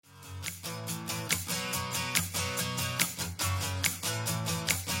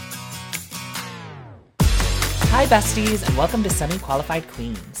Hi, besties, and welcome to Semi-Qualified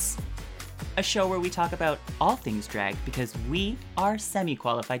Queens. A show where we talk about all things drag because we are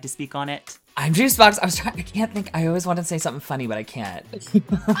semi-qualified to speak on it. I'm Juicebox. I can't think. I always want to say something funny, but I can't.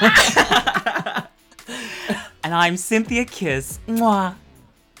 And I'm Cynthia Kiss. Mwah.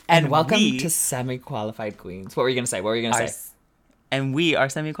 And welcome we to Semi-Qualified Queens. What were you going to say? And we are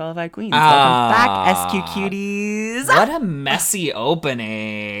semi-qualified queens. Welcome back, SQ Cuties. What a messy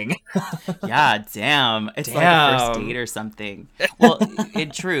opening. Yeah, damn. It's like a first date or something. Well,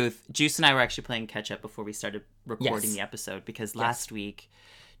 in truth, Juice and I were actually playing catch up before we started recording the episode because last week,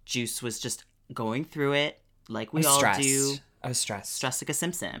 Juice was just going through it like we all do. I was stressed. Stressed like a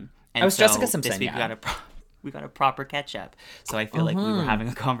Simpson. I was stressed like a Simpson, this week we got a proper catch up. So I feel like we were having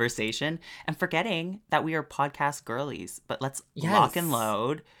a conversation and forgetting that we are podcast girlies. But let's lock and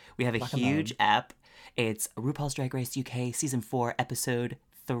load. We have a huge ep. It's RuPaul's Drag Race UK Season 4, Episode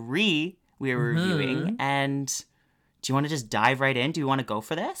 3 we are reviewing. And do you want to just dive right in? Do you want to go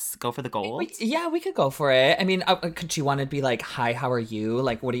for this? Go for the gold? Yeah, we could go for it. I mean, could you want to be like, hi, how are you?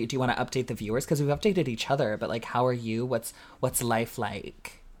 Like, do you want to update the viewers? Because we've updated each other. But like, how are you? What's life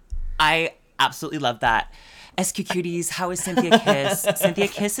like? I absolutely love that. SQ Cuties, how is Cynthia Kiss? Cynthia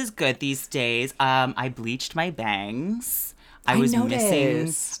Kiss is good these days. I bleached my bangs. I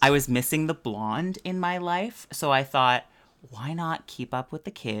was missing the blonde in my life. So I thought, why not keep up with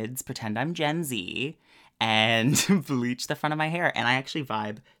the kids, pretend I'm Gen Z, and bleach the front of my hair? And I actually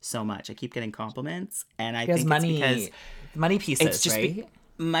vibe so much. I keep getting compliments, and I think it's because money pieces, it's just right?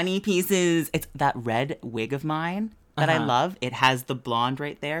 Money pieces. It's that red wig of mine that I love. It has the blonde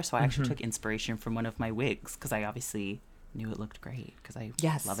right there. So I actually took inspiration from one of my wigs because I obviously knew it looked great because I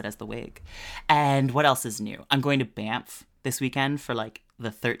love it as the wig. And what else is new? I'm going to Banff this weekend for like the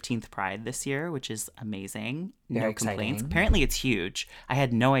 13th Pride this year, which is amazing. Very no complaints. exciting. Apparently it's huge. I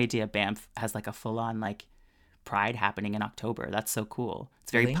had no idea Banff has like a full-on like Pride happening in October. That's so cool.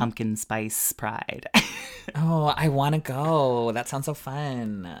 It's very pumpkin spice Pride. Oh, I want to go. That sounds so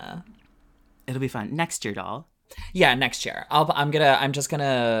fun. It'll be fun. Next year, doll. Yeah, next year. I'm just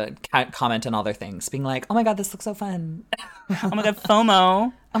gonna comment on all their things, being like, "Oh my god, this looks so fun." Oh my god,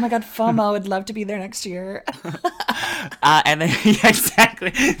 FOMO. Oh my god, FOMO. Would love to be there next year. And then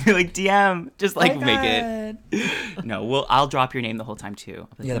exactly, be like DM, just like make it. No, I'll drop your name the whole time too.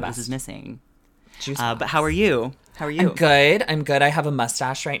 You're the best. This is missing. But how are you? How are you? I'm good. I have a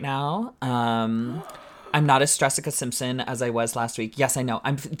mustache right now. I'm not as Stressica Simpson as I was last week. Yes, I know.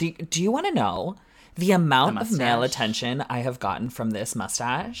 Do you want to know the amount of male attention I have gotten from this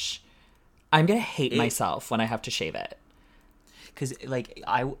mustache? I'm gonna hate myself when I have to shave it. Because like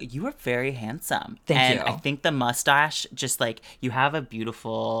you are very handsome. Thank you. I think the mustache, just like you have a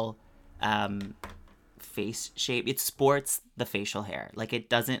beautiful face shape. It sports the facial hair. Like it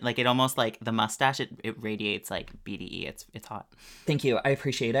doesn't, like it almost like the mustache, it radiates like BDE. It's hot. Thank you. I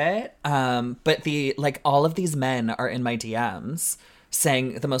appreciate it. But all of these men are in my DMs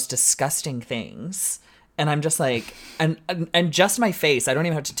saying the most disgusting things. And I'm just like, and just my face. I don't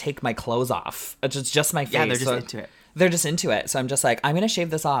even have to take my clothes off. It's just my face. Yeah, they're just into it. They're just into it. So I'm just like, I'm going to shave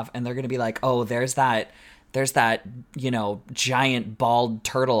this off. And they're going to be like, oh, there's that, giant bald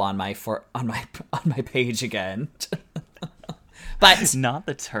turtle on my page again. But not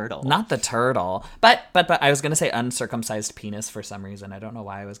the turtle. Not the turtle. But I was going to say uncircumcised penis for some reason. I don't know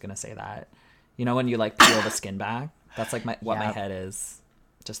why I was going to say that. You know when you like peel the skin back? That's like my head is.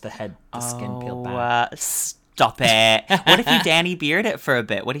 Just the skin peeled back. Stop it. What if you Danny Beard it for a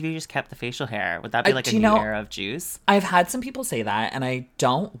bit? What if you just kept the facial hair? Would that be like a new era of Juice? I've had some people say that, and I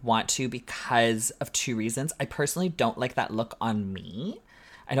don't want to because of two reasons. I personally don't like that look on me.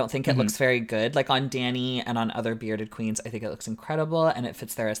 I don't think it looks very good. Like on Danny and on other bearded queens, I think it looks incredible and it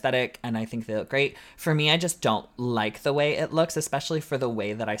fits their aesthetic and I think they look great. For me, I just don't like the way it looks, especially for the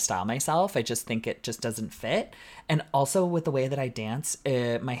way that I style myself. I just think it just doesn't fit. And also with the way that I dance,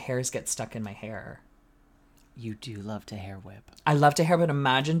 my hairs get stuck in my hair. You do love to hair whip. I love to hair, but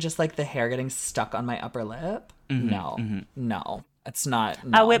imagine just like the hair getting stuck on my upper lip. No. It's not.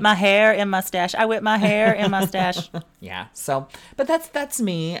 No. I whip my hair and mustache. I whip my hair and mustache. Yeah. So, but that's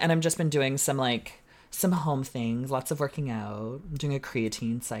me. And I've just been doing some home things, lots of working out. I'm doing a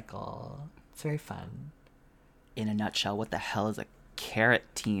creatine cycle. It's very fun. In a nutshell, what the hell is a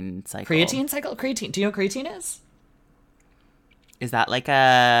creatine cycle? Creatine cycle? Creatine. Do you know what creatine is? Is that like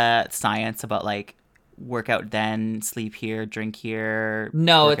a science about like workout then, sleep here, drink here?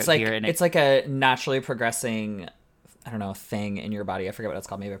 No, it's like it's like a naturally progressing, I don't know, thing in your body. I forget what it's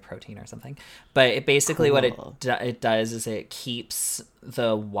called, maybe a protein or something. But it basically what it does is it keeps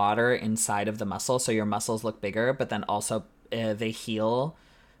the water inside of the muscle, so your muscles look bigger, but then also they heal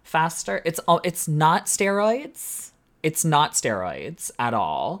faster. It's not steroids. It's not steroids at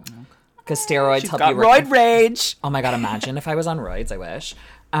all. Because steroids help you roid rage. Oh my god, imagine if I was on roids, I wish.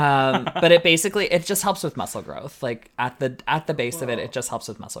 But it just helps with muscle growth. Like at the base of it just helps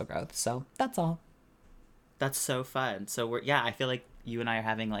with muscle growth. So that's all. That's so fun. So I feel like you and I are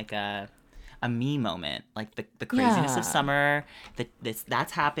having like a me moment, like the craziness of summer.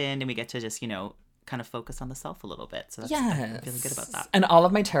 That's happened, and we get to just kind of focus on the self a little bit. So that's, I'm feeling good about that. And all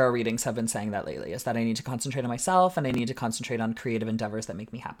of my tarot readings have been saying that lately, is that I need to concentrate on myself and I need to concentrate on creative endeavors that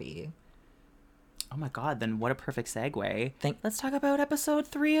make me happy. Oh my god, then what a perfect segue. Let's talk about episode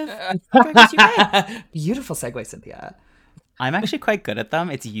 3 of Drag Race UK. Beautiful segue, Cynthia. I'm actually quite good at them.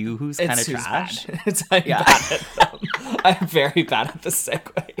 It's you who's kind of trash. I'm bad at them. I'm very bad at the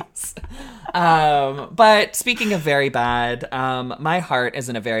segues. But speaking of very bad, my heart is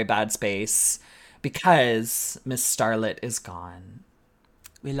in a very bad space because Miss Starlet is gone.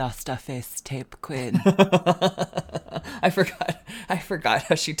 We lost our face tape queen. I forgot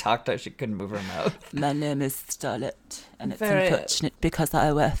how she talked, how she couldn't move her mouth. My name is Starlet, and it's unfortunate because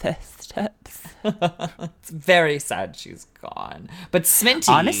I wear face tapes. It's very sad she's gone. But Sminty...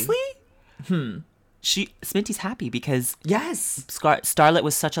 Honestly? Sminty's happy because... Yes! Starlet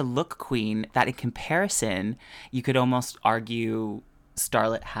was such a look queen that in comparison, you could almost argue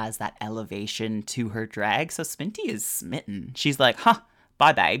Starlet has that elevation to her drag. So Sminty is smitten. She's like,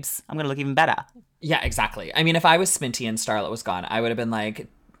 bye, babes. I'm going to look even better. Yeah, exactly. I mean, if I was Sminty and Starlet was gone, I would have been like,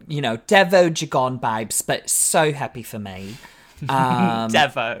 Devo, you gone, babes, but so happy for me.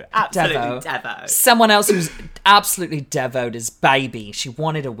 Devo. Absolutely Devo. Someone else who's absolutely Devoed is Baby. She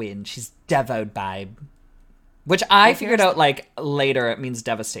wanted a win. She's Devoed, babe. Which I figured out, like, later it means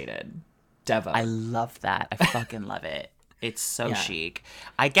devastated. Devo. I love that. I fucking love it. It's so chic.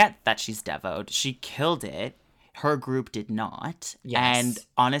 I get that she's Devoed. She killed it. Her group did not. Yes. And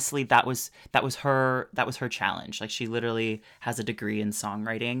honestly, that was her challenge. Like, she literally has a degree in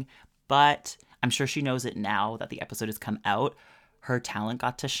songwriting, but I'm sure she knows it now that the episode has come out. Her talent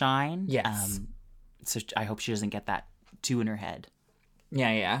got to shine. Yes. So I hope she doesn't get that too in her head.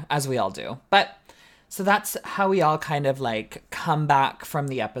 Yeah, as we all do. But so that's how we all kind of like come back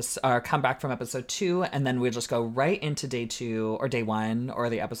from episode 2, and then we'll just go right into day 2 or day 1 or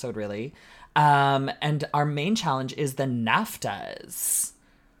the episode really. And our main challenge is the NAFTAs.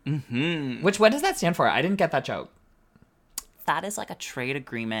 Mm-hmm. What does that stand for? I didn't get that joke. That is like a trade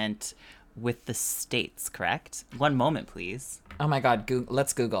agreement with the states, correct? One moment, please. Oh my God,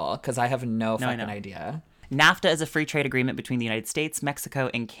 let's Google, because I have no fucking idea. NAFTA is a free trade agreement between the United States, Mexico,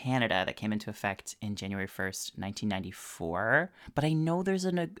 and Canada that came into effect in January 1st, 1994. But I know there's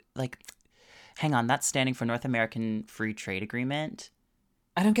hang on, that's standing for North American Free Trade Agreement.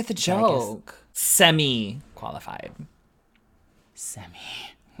 I don't get the joke. Semi-qualified.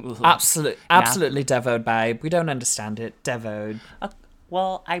 Absolutely devoed, babe. We don't understand it. Devoed.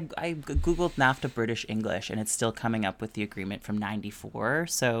 Well, I Googled NAFTA British English, and it's still coming up with the agreement from 94,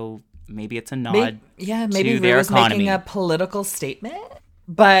 so maybe it's a nod maybe to their economy. Making a political statement.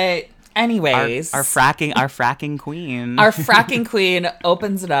 But anyways. Our fracking queen. Our fracking queen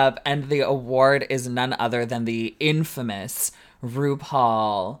opens it up, and the award is none other than the infamous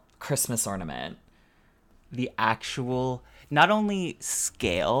RuPaul Christmas ornament. The actual... Not only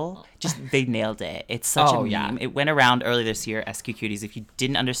scale, just they nailed it. It's such a meme. Yeah. It went around early this year, SQ Cuties. If you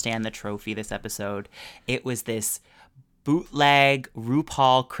didn't understand the trophy this episode, it was this bootleg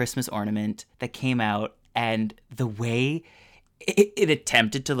RuPaul Christmas ornament that came out, and the way it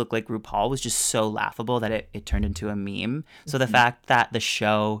attempted to look like RuPaul was just so laughable that it turned into a meme. So the fact that the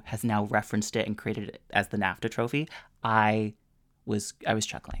show has now referenced it and created it as the NAFTA trophy, I was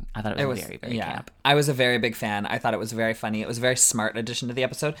chuckling. I thought it was very, very camp. I was a very big fan. I thought it was very funny. It was a very smart addition to the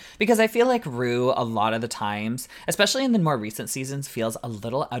episode because I feel like Ru a lot of the times, especially in the more recent seasons, feels a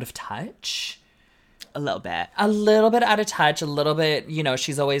little out of touch. A little bit out of touch, a little bit,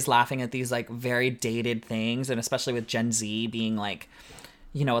 she's always laughing at these like very dated things, and especially with Gen Z being like,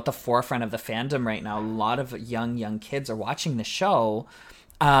 at the forefront of the fandom right now. A lot of young kids are watching the show.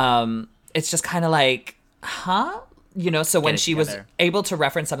 It's just kind of like, huh? So when she was able to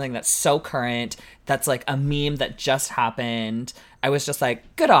reference something that's so current, that's like a meme that just happened, I was just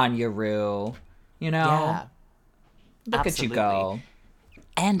like, good on you, Ru. Yeah. Look at you go.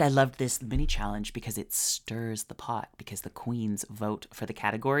 And I loved this mini challenge because it stirs the pot, because the queens vote for the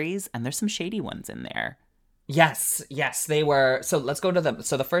categories, and there's some shady ones in there. Yes, they were. So let's go to them.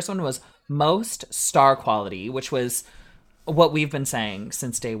 So the first one was most star quality, which was what we've been saying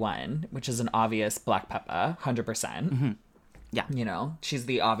since day 1, which is an obvious Black Peppa, 100%. Mm-hmm. Yeah. She's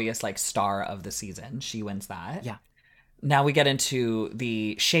the obvious like star of the season. She wins that. Yeah. Now we get into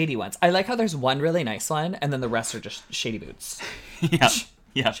the shady ones. I like how there's one really nice one, and then the rest are just shady boots. Yeah.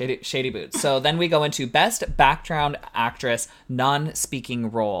 Yeah. Shady boots. So then we go into Best Background Actress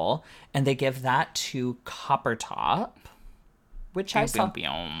Non-Speaking Role, and they give that to Coppertop, which I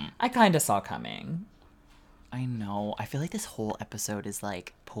kind of saw coming. I know. I feel like this whole episode is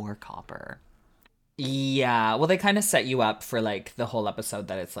like poor Copper. Yeah. Well, they kind of set you up for like the whole episode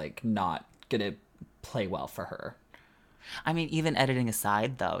that it's like not gonna play well for her. I mean, even editing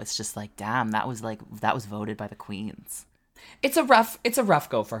aside, though, it's just like, damn, that was voted by the queens. It's a rough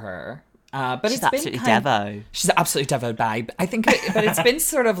go for her. But she's absolutely Devo. She's absolutely Devo babe. I think, but it's been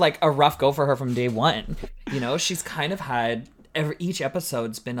sort of like a rough go for her from day one. You know, she's kind of had each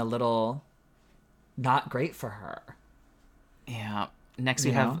episode's been a little not great for her. Yeah. Next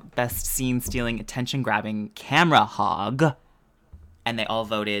we have Best Scene Stealing, Attention Grabbing Camera Hog. And they all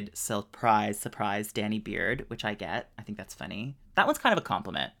voted surprise, Danny Beard, which I get. I think that's funny. That one's kind of a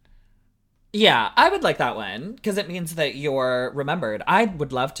compliment. Yeah, I would like that one because it means that you're remembered. I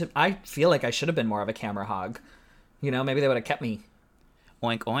would love to. I feel like I should have been more of a camera hog. You know, maybe they would have kept me.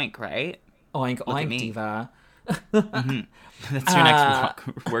 Oink, oink, right? Oink, oink, diva. Mm-hmm. That's your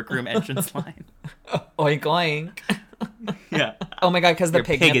next workroom entrance line. Oink, oink. Yeah. Oh my God, because the Your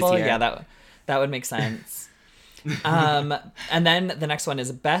pig nipple? Yeah, that would make sense. And then the next one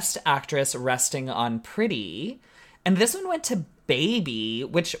is Best Actress Resting on Pretty. And this one went to Baby,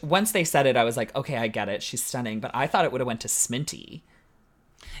 which once they said it, I was like, okay, I get it. She's stunning. But I thought it would have went to Sminty.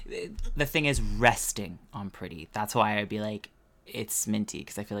 The thing is resting on Pretty. That's why I'd be like, it's Minty,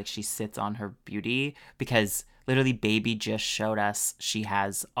 because I feel like she sits on her beauty, because literally Baby just showed us she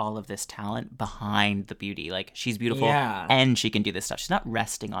has all of this talent behind the beauty. Like, she's beautiful and she can do this stuff. She's not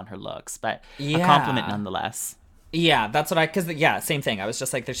resting on her looks, but a compliment nonetheless. Yeah, that's what same thing. I was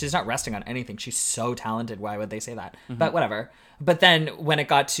just like, she's not resting on anything. She's so talented. Why would they say that? Mm-hmm. But whatever. But then when it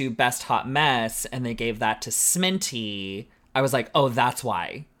got to Best Hot Mess and they gave that to Sminty, I was like, oh, that's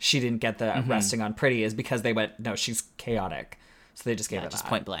why she didn't get the resting on Pretty, is because they went, no, she's chaotic. So they just gave her that. Just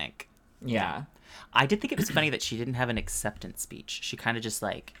point blank. Yeah. I did think it was funny that she didn't have an acceptance speech. She kind of just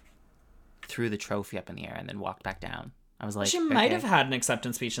like threw the trophy up in the air and then walked back down. I was like, she might have had an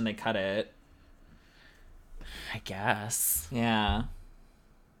acceptance speech and they cut it. I guess. Yeah.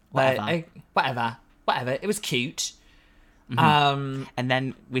 Whatever. But whatever. It was cute. Mm-hmm. And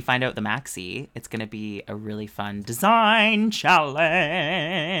then we find out the maxi. It's going to be a really fun design challenge.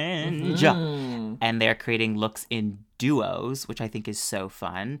 Mm-hmm. And they're creating looks in duos, which I think is so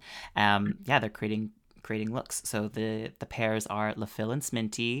fun. They're creating looks. So the pairs are LaPhil and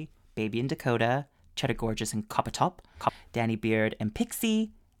Sminty, Baby and Dakota, Cheddar Gorgeous and Coppertop, Danny Beard and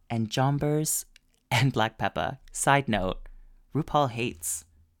Pixie, and Jombers and Black Peppa. Side note, RuPaul hates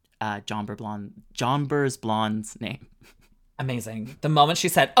Jombers Blonde's name. Amazing. The moment she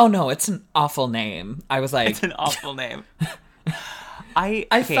said, oh no, it's an awful name, I was like... It's an awful name.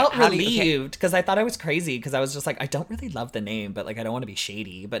 I felt relieved because I thought I was crazy because I was just like, I don't really love the name, but like I don't want to be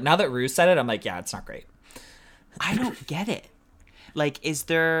shady. But now that Ru said it, I'm like, yeah, it's not great. I don't get it. Like, is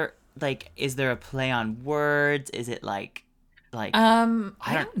there a play on words? Is it like I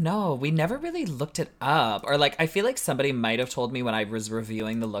don't know. We never really looked it up. Or like I feel like somebody might have told me when I was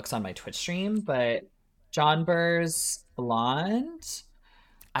reviewing the looks on my Twitch stream, but Johnbers Blonde.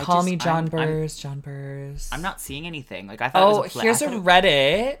 Call me Johnbers. I'm not seeing anything. Like I thought it was a play. Here's a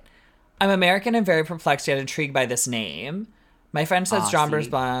Reddit. I'm American and very perplexed yet intrigued by this name. My friend says Johnbers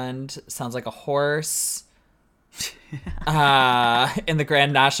Blonde sounds like a horse. In the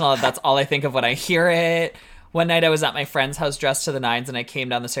Grand National, that's all I think of when I hear it. One night I was at my friend's house dressed to the nines and I came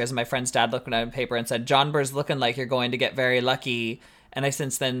down the stairs and my friend's dad looked at my paper and said, Johnbers looking like you're going to get very lucky. And I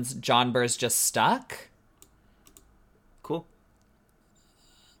since then, Johnbers just stuck. Cool.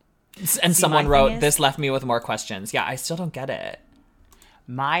 And someone wrote, this left me with more questions. Yeah, I still don't get it.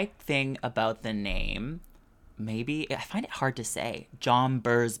 My thing about the name, maybe, I find it hard to say.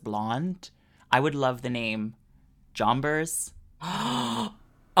 Jombers Blonde. I would love the name Jombers. Oh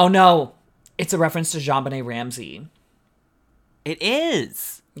no. It's a reference to JonBenet Ramsey. It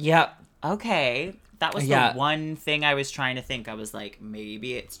is. Yep. Okay. That was the one thing I was trying to think. I was like,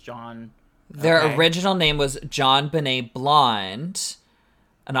 maybe it's John. Their original name was JonBenet Blonde,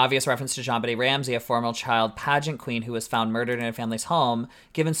 an obvious reference to JonBenet Ramsey, a former child pageant queen who was found murdered in a family's home.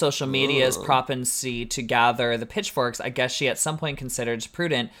 Given social media's propensity to gather the pitchforks, I guess she at some point considered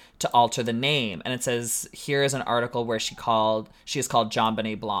prudent to alter the name. And it says, here is an article where she is called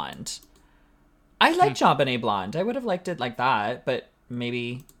JonBenet Blonde. I like JonBenet Blonde. I would have liked it like that, but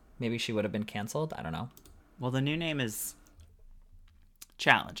maybe she would have been canceled. I don't know. Well, the new name is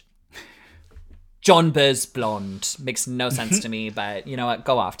challenge. Jonbers blonde. Makes no sense to me, but you know what?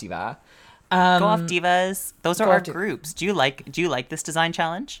 Go off, diva. Go off, divas. Those are our groups. Do you like this design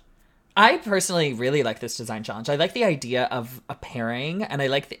challenge? I personally really like this design challenge. I like the idea of a pairing, and I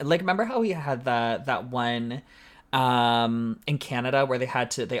like remember how we had that one in Canada where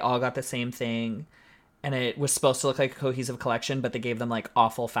they all got the same thing, and it was supposed to look like a cohesive collection, but they gave them like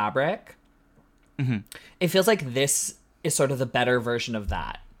awful fabric. Mm-hmm. It feels like this is sort of the better version of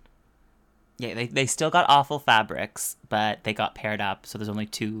that. Yeah, they still got awful fabrics, but they got paired up, so there's only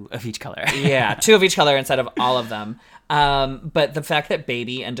 2 of each color. Yeah, 2 of each color instead of all of them. But the fact that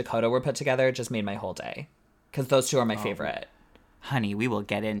Baby and Dakota were put together just made my whole day, because those 2 are my favorite. Honey, we will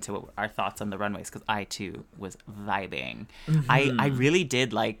get into our thoughts on the runways, because I too was vibing. Mm-hmm. I really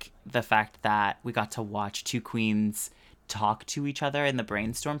did like the fact that we got to watch 2 queens talk to each other in the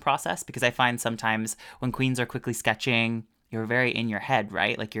brainstorm process, because I find sometimes when queens are quickly sketching, you're very in your head,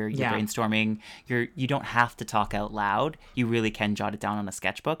 right? Like you're brainstorming. You don't have to talk out loud. You really can jot it down on a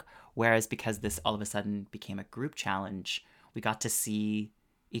sketchbook. Whereas because this all of a sudden became a group challenge, we got to see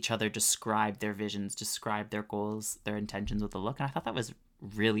each other describe their visions, describe their goals, their intentions with the look. And I thought that was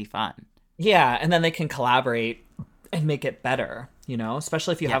really fun. Yeah, and then they can collaborate and make it better, you know?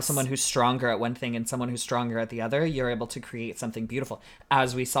 Especially if you have someone who's stronger at one thing and someone who's stronger at the other, you're able to create something beautiful,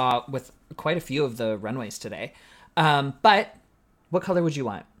 as we saw with quite a few of the runways today. But what color would you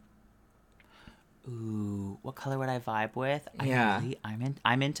want? Ooh, what color would I vibe with? Yeah.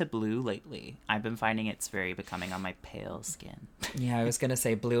 I'm into blue lately. I've been finding it's very becoming on my pale skin. Yeah, I was going to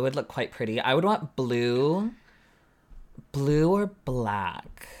say blue would look quite pretty. I would want blue or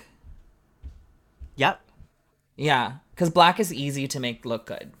black. Yep. Yeah, because black is easy to make look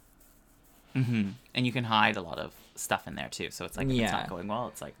good. Mm-hmm. And you can hide a lot of stuff in there too, so it's like if it's not going well,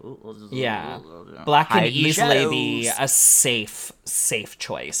 it's like black can easily be a safe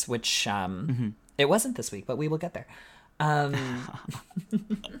choice, which it wasn't this week, but we will get there. But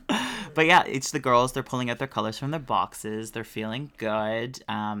yeah, it's the girls. They're pulling out their colors from their boxes. They're feeling good.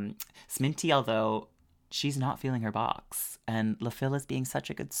 Sminty, although she's not feeling her box, and LaFille is being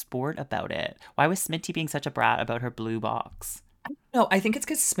such a good sport about it. Why was Sminty being such a brat about her blue box? No, I think it's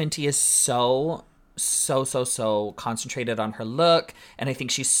because Sminty is so concentrated on her look, and I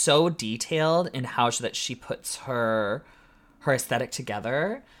think she's so detailed in how that she puts her aesthetic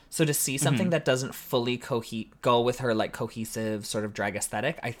together. So to see something that doesn't fully go with her like cohesive sort of drag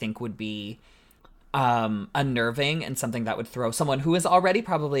aesthetic, I think would be unnerving, and something that would throw someone who is already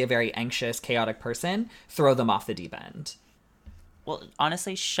probably a very anxious, chaotic person, throw them off the deep end. Well,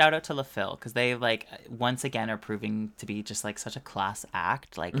 honestly, shout out to LaFille, because they like once again are proving to be just like such a class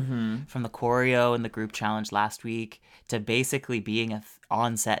act. Like from the choreo and the group challenge last week to basically being a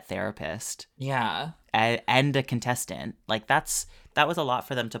on-set therapist. Yeah, and a contestant. Like that was a lot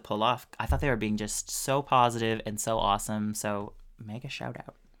for them to pull off. I thought they were being just so positive and so awesome. So mega shout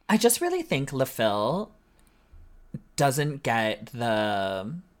out. I just really think LaFille doesn't get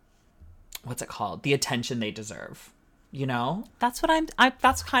the the attention they deserve. You know, that's what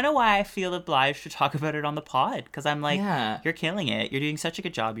that's kind of why I feel obliged to talk about it on the pod, because I'm like, You're killing it. You're doing such a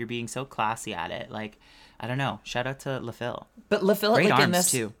good job. You're being so classy at it. Like, I don't know. Shout out to LaFille. But LaFille, great like arms in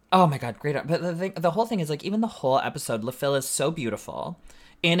this too. Oh my god, great arms. But the whole thing is like, even the whole episode, LaFille is so beautiful,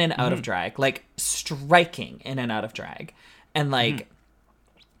 in and out of drag, like striking in and out of drag, and like,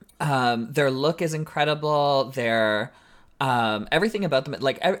 their look is incredible. Their everything about them,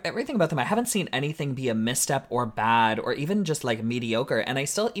 everything about them, I haven't seen anything be a misstep or bad or even just like mediocre. And I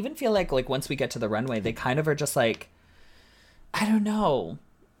still even feel like once we get to the runway, they kind of are just like, I don't know.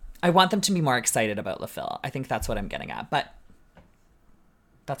 I want them to be more excited about LaFille. I think that's what I'm getting at, but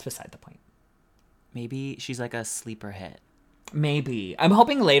that's beside the point. Maybe she's like a sleeper hit. Maybe. I'm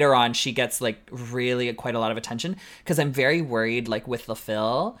hoping later on she gets like really quite a lot of attention, because I'm very worried like with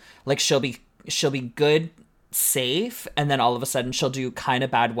LaFille, like she'll be good, safe, and then all of a sudden she'll do kind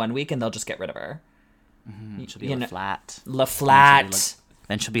of bad one week and they'll just get rid of her. She'll be LaFlat.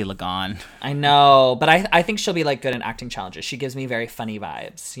 Then she'll be Lagon. I know, but I think she'll be like good in acting challenges. She gives me very funny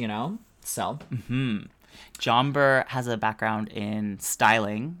vibes, you know? So. Jonber has a background in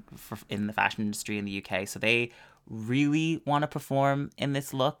styling in the fashion industry in the UK, so they really want to perform in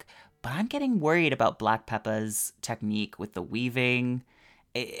this look, but I'm getting worried about Black Peppa's technique with the weaving.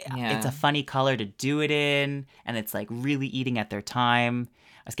 It's a funny color to do it in, and it's like really eating at their time.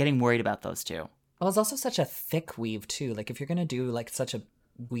 I was getting worried about those two. Well, it's also such a thick weave too. Like if you're gonna do like such a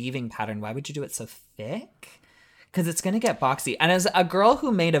weaving pattern, why would you do it so thick? Because it's gonna get boxy. And as a girl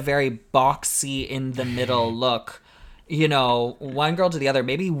who made a very boxy in the middle look, you know, one girl to the other,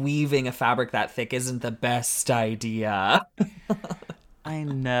 maybe weaving a fabric that thick isn't the best idea. I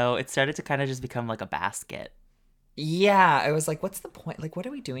know. It started to kind of just become like a basket. Yeah, I was like, what's the point? Like, what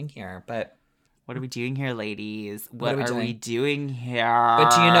are we doing here? But What are we doing here, ladies? what are What we are we doing? doing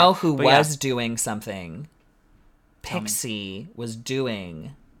But do you here? know who But yeah, was doing something? tell me. Pixie was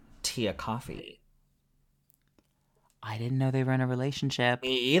doing Tia Coffee. I didn't know they were in a relationship.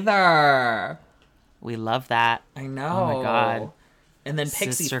 Me either. We love that. I Oh my God. know. And then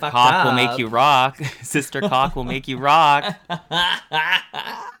Pixie Sister fucked Cock will make up. you rock. Sister Cock will make you rock.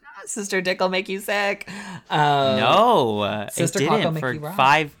 Sister Dick will make you sick. No, it Sister Cock will didn't. make For you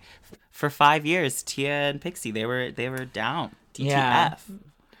rock. 5 years, Tia and Pixie, they were down. TTF. Yeah.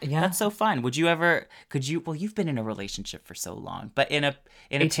 Yeah. That's so fun. Well, you've been in a relationship for so long, but in a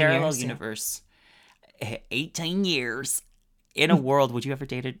 18 parallel years, yeah. universe, 18 years in a world, would you ever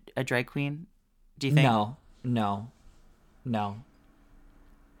date a drag queen? Do you think? No.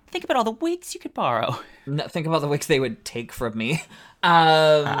 Think about all the wigs you could borrow. No, think about the wigs they would take from me.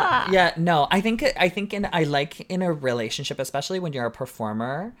 Yeah, no. I think I like in a relationship, especially when you're a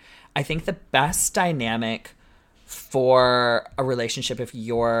performer. I think the best dynamic for a relationship, if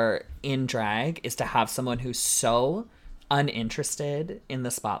you're in drag, is to have someone who's so uninterested in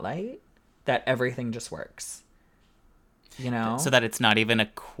the spotlight that everything just works. You know, So that it's not even a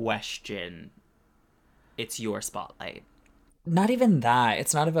question. It's your spotlight. not even that.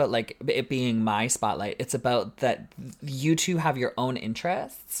 It's not about like it being my spotlight. It's about that you two have your own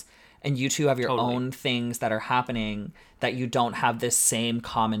interests and you two have your Totally. own things that are happening that you don't have this same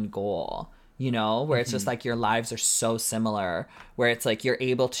common goal, you know, where it's just like your lives are so similar, where it's like you're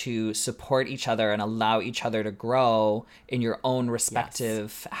able to support each other and allow each other to grow in your own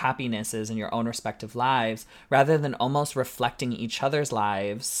respective happinesses and your own respective lives rather than almost reflecting each other's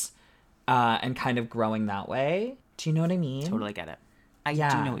lives and kind of growing that way. Do you know what I mean? Totally get it. I do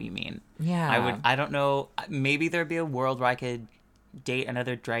Yeah. know what you mean. Yeah. I don't know. Maybe there'd be a world where I could date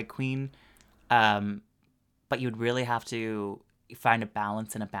another drag queen, but you'd really have to find a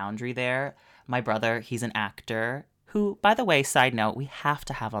balance and a boundary there. My brother, he's an actor who, by the way, side note, we have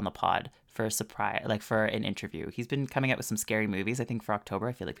to have on the pod for a surprise, like for an interview. He's been coming out with some scary movies. I think for October,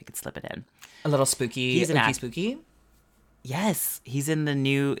 I feel like we could slip it in. A little spooky. He's an Spooky, act- spooky. Yes, he's in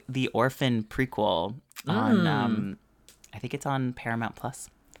the Orphan prequel on. I think it's on Paramount Plus.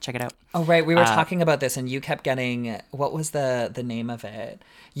 Check it out. Oh right, we were talking about this, and you kept getting what was the name of it?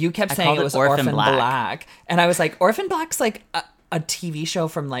 You kept saying called it it was Orphan Orphan Black. Black, and I was like, Orphan Black's like a TV show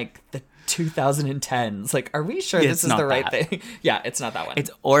from like the 2010s. Like, are we sure It's this is not the right that. thing? Yeah, it's not that one. It's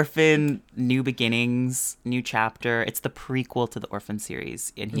Orphan New Beginnings, New Chapter. It's the prequel to the Orphan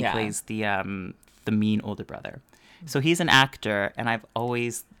series, and he Yeah. plays the mean older brother. So he's an actor, and I've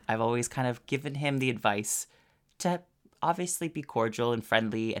always kind of given him the advice to obviously be cordial and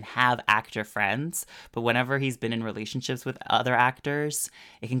friendly and have actor friends. But whenever he's been in relationships with other actors,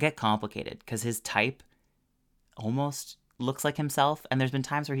 it can get complicated because his type almost looks like himself, and there's been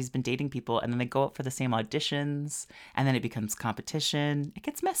times where he's been dating people and then they go out for the same auditions and then it becomes competition. It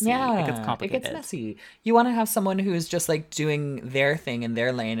gets messy. Yeah, It gets complicated. It gets messy. You want to have someone who's just like doing their thing in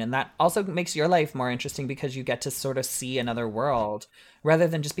their lane, and that also makes your life more interesting because you get to sort of see another world rather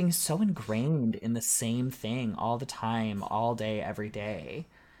than just being so ingrained in the same thing all the time, all day, every day.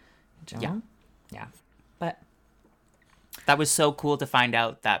 You know? Yeah. But That was so cool to find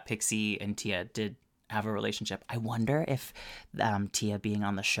out that Pixie and Tia did have a relationship. I wonder if Tia being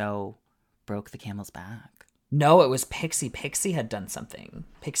on the show broke the camel's back. no, it was Pixie. Pixie had done something.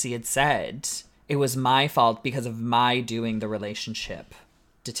 Pixie had said it was my fault because of my doing the relationship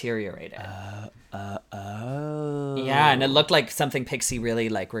deteriorated. Oh. Yeah, and it looked like something Pixie really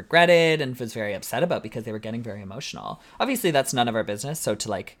like regretted and was very upset about because they were getting very emotional. Obviously, that's none of our business. So to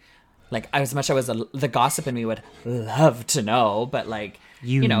like as much as the gossip in me would love to know, but like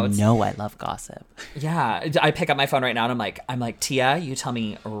You know, know I love gossip. yeah, I pick up my phone right now and I'm like Tia, you tell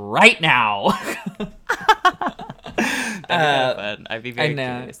me right now. That'd be fun. I'd be very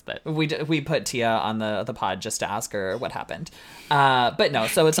curious, but we put Tia on the pod just to ask her what happened. But no,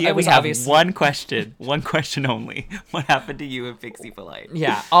 so Tia, it was we have obvious. one question only. What happened to you and Pixie Polite?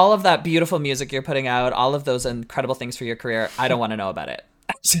 Yeah, all of that beautiful music you're putting out, all of those incredible things for your career, I don't want to know about it.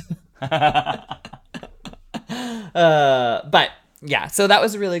 But yeah, so that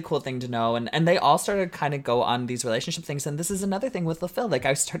was a really cool thing to know, and they all started kind of go on these relationship things, and this is another thing with LaPhil. Like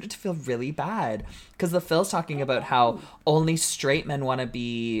I started to feel really bad because LaPhil's talking about how only straight men want to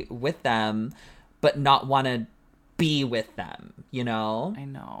be with them, but not want to be with them. You know, I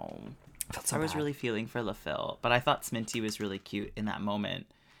know. felt so I was bad. really feeling for LaPhil, but I thought Sminty was really cute in that moment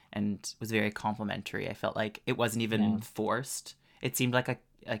and was very complimentary. I felt like it wasn't even forced. It seemed like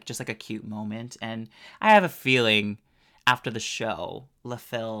just like a cute moment, and I have a feeling after the show,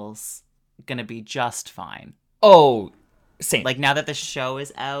 LaPhil's gonna be just fine. Oh, same. Like, now that the show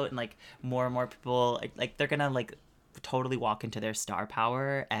is out and, like, more and more people, like they're gonna, like, totally walk into their star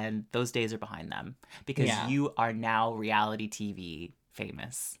power, and those days are behind them. Because you are now reality TV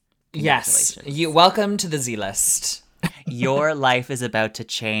famous. Yes. Welcome to the Z-List. Your life is about to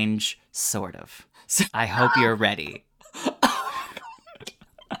change, sort of. I hope you're ready.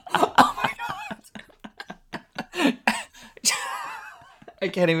 Oh my god. I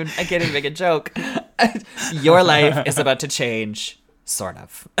can't even make a joke. Your life is about to change, sort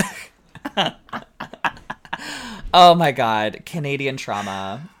of. Oh my god, Canadian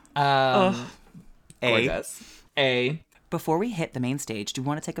trauma. Gorgeous. Before we hit the main stage, do you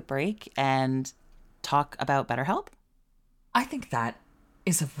want to take a break and talk about BetterHelp? I think that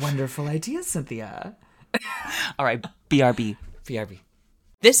is a wonderful idea, Cynthia. All right, BRB. BRB.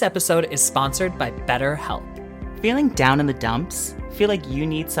 This episode is sponsored by BetterHelp. Feeling down in the dumps? Feel like you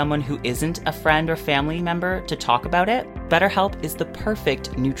need someone who isn't a friend or family member to talk about it? BetterHelp is the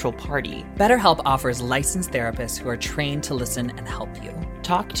perfect neutral party. BetterHelp offers licensed therapists who are trained to listen and help you.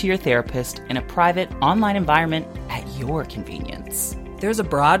 Talk to your therapist in a private, online environment at your convenience. There's a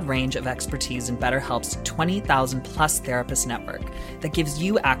broad range of expertise in BetterHelp's 20,000 plus therapist network that gives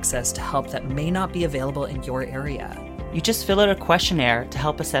you access to help that may not be available in your area. You just fill out a questionnaire to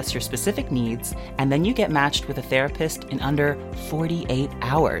help assess your specific needs, and then you get matched with a therapist in under 48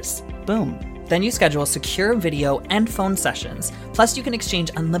 hours. Boom. Then you schedule secure video and phone sessions. Plus, you can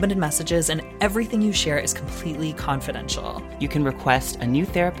exchange unlimited messages, and everything you share is completely confidential. You can request a new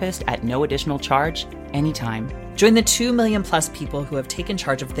therapist at no additional charge anytime. Join the 2 million plus people who have taken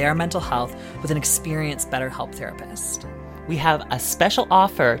charge of their mental health with an experienced BetterHelp therapist. We have a special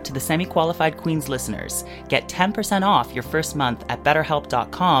offer to the Semi-Qualified Queens listeners. Get 10% off your first month at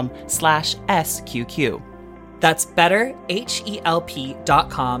betterhelp.com/SQQ. That's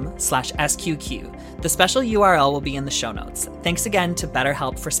betterhelp.com/SQQ. The special URL will be in the show notes. Thanks again to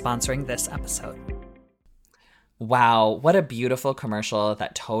BetterHelp for sponsoring this episode. Wow, what a beautiful commercial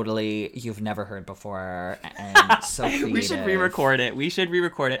that totally you've never heard before, and so creative. We should re-record it. We should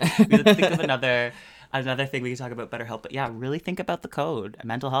think of another thing we can talk about BetterHelp. But yeah, really think about the code,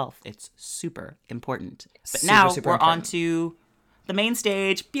 mental health. It's super important. But now we're on to the main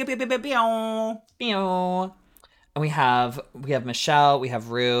stage. Pew, pew, pew, pew, pew. Pew. And we have Michelle, we have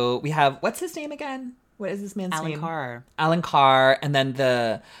Rue, we have, what's his name again? What is this man's name? Alan Carr. And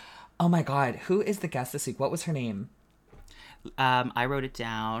then oh my God, who is the guest this week? What was her name? I wrote it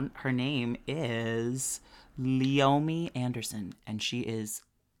down. Her name is Leomi Anderson, and she is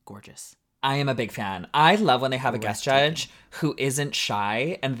gorgeous. I am a big fan. I love when they have a guest judge who isn't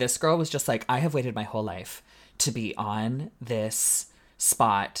shy. And this girl was just like, I have waited my whole life to be on this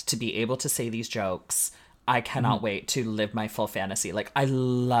spot, to be able to say these jokes. I cannot wait to live my full fantasy. Like, I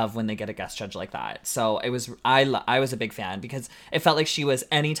love when they get a guest judge like that. So I was a big fan because it felt like she was,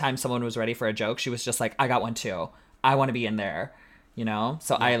 anytime someone was ready for a joke, she was just like, I got one too. I want to be in there, you know?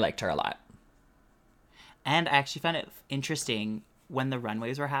 So I liked her a lot. And I actually found it interesting when the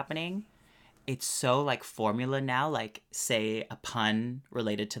runways were happening. It's so like formula now, like say a pun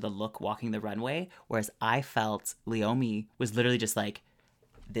related to the look walking the runway. Whereas I felt Leomi was literally just like,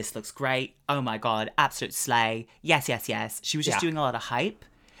 this looks great. Oh my God, absolute slay. Yes, yes, yes. She was just doing a lot of hype,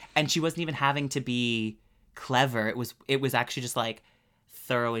 and she wasn't even having to be clever. It was actually just like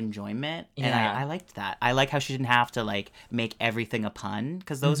thorough enjoyment. And I liked that. I like how she didn't have to like make everything a pun,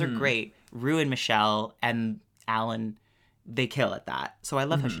 because those are great. Rue and Michelle and Alan, they kill at that. So I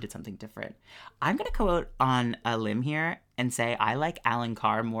love how she did something different. I'm going to go out on a limb here and say I like Alan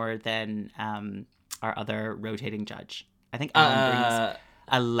Carr more than our other rotating judge. I think Alan brings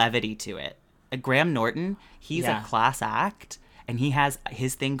a levity to it. Graham Norton, he's a class act, and he has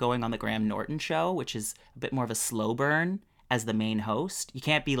his thing going on the Graham Norton show, which is a bit more of a slow burn as the main host. You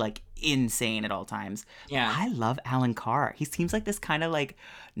can't be like insane at all times. Yeah. I love Alan Carr. He seems like this kind of like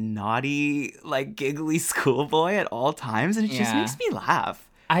naughty, like giggly schoolboy at all times, and it just makes me laugh.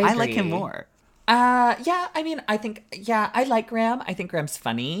 I like him more. I mean, I like Graham. I think Graham's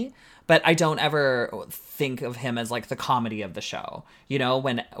funny, but I don't ever think of him as like the comedy of the show. You know,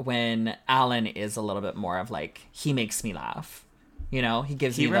 when Alan is a little bit more of like, he makes me laugh. You know, he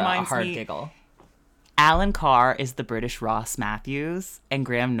gives me a hard giggle. Alan Carr is the British Ross Matthews, and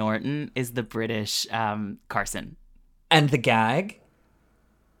Graham Norton is the British Carson. And the gag,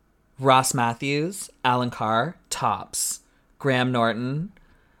 Ross Matthews, Alan Carr, tops. Graham Norton,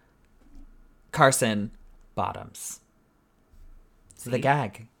 Carson, bottoms. The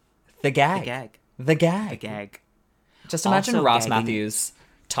gag. Just imagine also Ross Matthews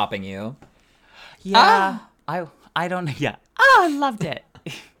topping you. Yeah. I don't, yeah. Oh, I loved it.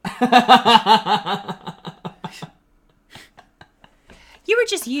 You were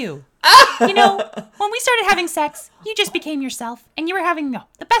just you. You know, when we started having sex, you just became yourself and you were having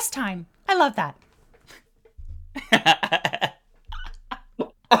the best time. I love that.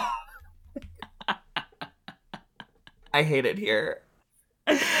 I hate it here.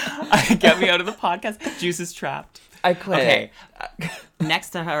 Get me out of the podcast. Juice is trapped. I quit. Okay.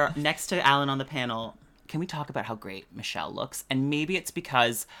 Next to Alan on the panel, can we talk about how great Michelle looks? And maybe it's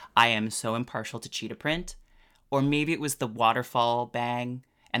because I am so impartial to cheetah print, or maybe it was the waterfall bang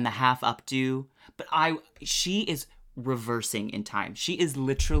and the half updo. But she is reversing in time. She is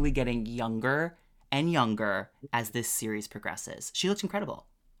literally getting younger and younger as this series progresses. She looks incredible.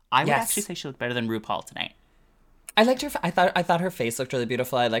 I would actually say she looked better than RuPaul tonight. I liked her. I thought her face looked really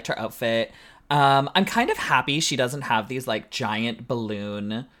beautiful. I liked her outfit. I'm kind of happy she doesn't have these like giant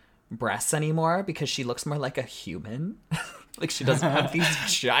balloon breasts anymore because she looks more like a human. Like she doesn't have these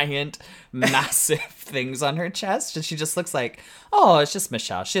giant, massive things on her chest. She just looks like, oh, it's just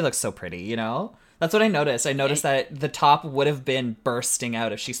Michelle. She looks so pretty, you know? That's what I noticed. I noticed that the top would have been bursting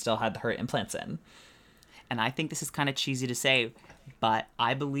out if she still had her implants in. And I think this is kind of cheesy to say, but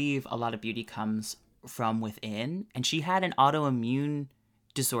I believe a lot of beauty comes from within. And she had an autoimmune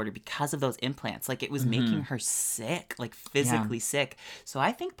disorder because of those implants. Like, it was making her sick, like physically sick. So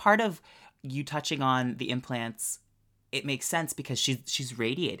I think part of you touching on the implants, it makes sense because she's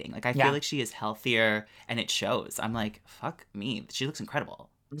radiating. Like, I feel like she is healthier and it shows. I'm like, fuck me. She looks incredible.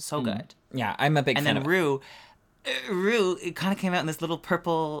 So good. Yeah, I'm a big fan of Rue, it kind of came out in this little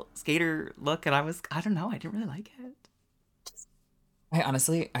purple skater look, and I don't know, I didn't really like it.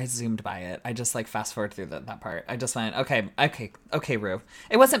 I zoomed by it. I just like fast forward through that part. I just went, okay, Rue.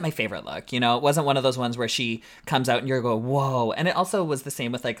 It wasn't my favorite look, you know? It wasn't one of those ones where she comes out and you're going, whoa. And it also was the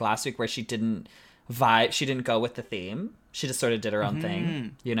same with like last week where she didn't go with the theme. She just sort of did her own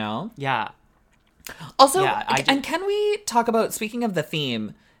thing, you know? Yeah. Also, and can we talk about, speaking of the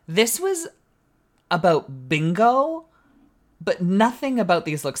theme, this was about bingo, but nothing about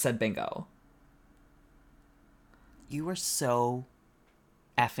these looks said bingo. You were so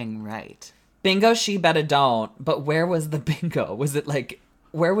effing right. Bingo, she betta don't, but where was the bingo? Was it like,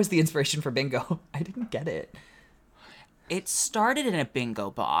 where was the inspiration for bingo? I didn't get it. It started in a bingo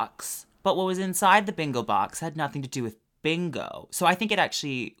box, but what was inside the bingo box had nothing to do with bingo. So I think it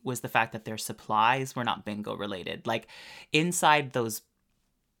actually was the fact that their supplies were not bingo related. Like, inside those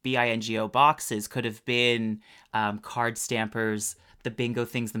bingo boxes could have been card stampers, the bingo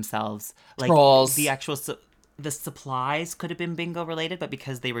things themselves, like trolls. The actual the supplies could have been bingo related, but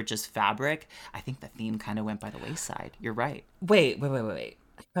because they were just fabric, I think the theme kind of went by the wayside. You're right. Wait.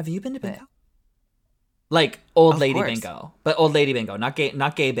 Have you been to bingo? Like old lady bingo, but old lady bingo, not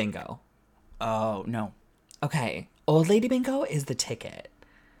gay bingo. Oh no. Okay, old lady bingo is the ticket.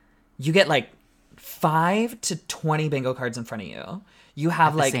 You get like 5 to 20 bingo cards in front of you. You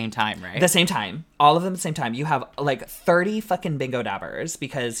have at the same time, right? The same time. All of them at the same time. You have like 30 fucking bingo dabbers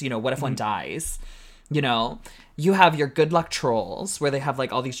because, you know, what if one dies? You know, you have your good luck trolls where they have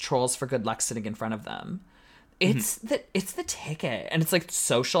like all these trolls for good luck sitting in front of them. It's the ticket, and it's like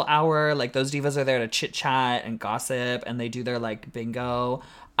social hour. Like, those divas are there to chit chat and gossip, and they do their like bingo.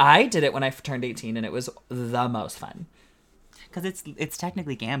 I did it when I turned 18, and it was the most fun. Because it's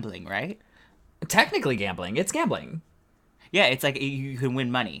technically gambling, right? Technically gambling. It's gambling. Yeah, it's like you can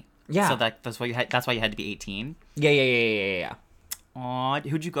win money. Yeah. So that's why you had to be 18. Yeah. Aw,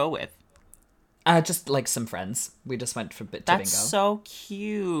 who'd you go with? Just like some friends. We just went to bingo. That's so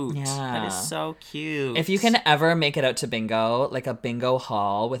cute. Yeah. That is so cute. If you can ever make it out to bingo, like a bingo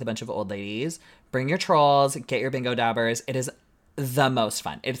hall with a bunch of old ladies, bring your trolls, get your bingo dabbers. It is the most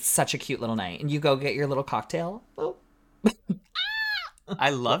fun. It's such a cute little night. And you go get your little cocktail. Oh. I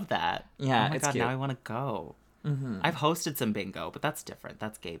love that. Yeah, oh my it's God, cute. now I want to go. Mm-hmm. I've hosted some bingo, but that's different.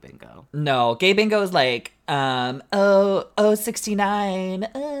 That's gay bingo. No, gay bingo is like, 69.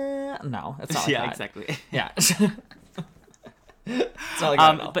 No, it's not like yeah, that. Exactly. Yeah. It's not like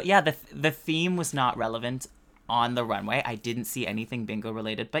that at all. But yeah, the theme was not relevant on the runway. I didn't see anything bingo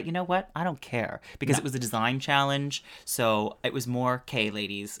related, but you know what? I don't care because it was a design challenge. So it was more, okay,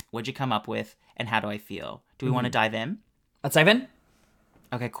 ladies, what'd you come up with and how do I feel? Do we want to dive in? Let's dive in.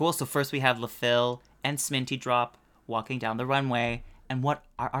 Okay, cool. So first we have LaPhil and Sminty Drop walking down the runway. And what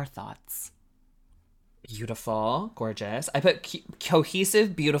are our thoughts? Beautiful, gorgeous. I put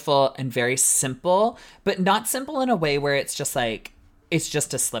cohesive, beautiful, and very simple, but not simple in a way where it's just like, it's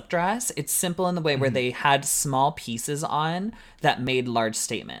just a slip dress. It's simple in the way where they had small pieces on that made large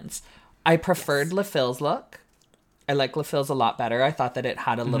statements. I preferred LaPhil's look. I like LaFille's a lot better. I thought that it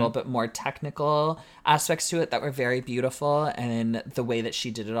had a little bit more technical aspects to it that were very beautiful, and the way that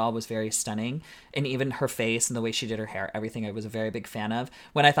she did it all was very stunning. And even her face and the way she did her hair, everything I was a very big fan of.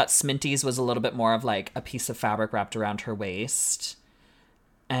 When I thought Sminty's was a little bit more of like a piece of fabric wrapped around her waist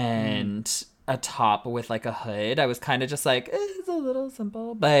and a top with like a hood, I was kind of just like, it's a little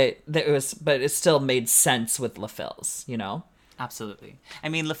simple, but it still made sense with LaFille's, you know? Absolutely. I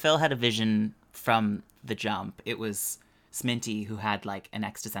mean, LaFille had a vision from the jump. It was Sminty who had like an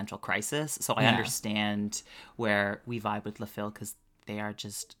existential crisis. So I understand where we vibe with LaFille because they are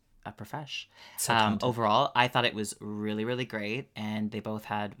just a profesh. So overall, I thought it was really, really great. And they both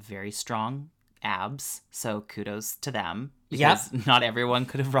had very strong abs. So kudos to them. Because not everyone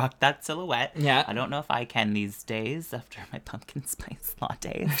could have rocked that silhouette. Yeah. I don't know if I can these days after my pumpkin spice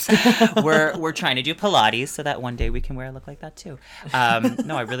lattes. we're trying to do Pilates so that one day we can wear a look like that too.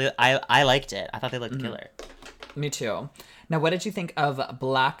 No, I liked it. I thought they looked killer. Me too. Now, what did you think of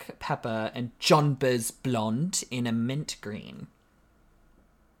Black Pepper and Jonbers Blonde in a mint green?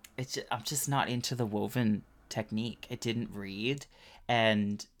 I'm just not into the woven technique. It didn't read,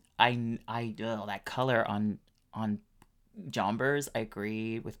 and that color on Jonbers, I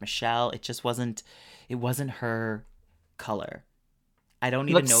agree with Michelle. It just wasn't her color. I don't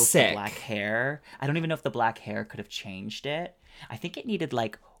even know if the black hair. I don't even know if the black hair could have changed it. I think it needed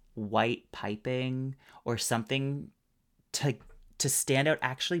like white piping or something to stand out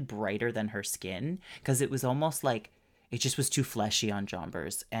actually brighter than her skin, because it was almost like it just was too fleshy on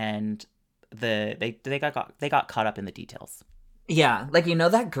Jonbers, and they got caught up in the details. Yeah, like, you know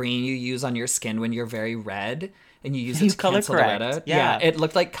that green you use on your skin when you're very red and you use it to color cancel correct. the red out? Yeah, it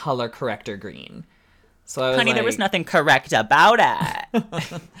looked like color corrector green. So I was Honey, there was nothing correct about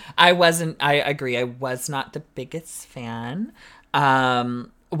it. I agree. I was not the biggest fan. While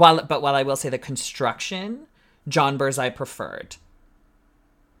I will say the construction, Jonbers I preferred.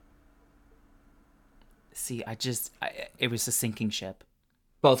 See, it was a sinking ship.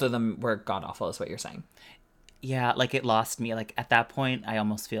 Both of them were god-awful is what you're saying. Yeah, like it lost me. Like at that point, I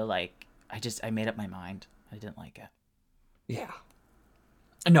almost feel like I made up my mind. I didn't like it. Yeah.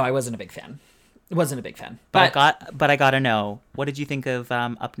 No, I wasn't a big fan. But I gotta know, what did you think of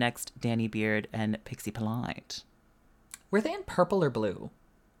up next, Danny Beard and Pixie Polite? Were they in purple or blue?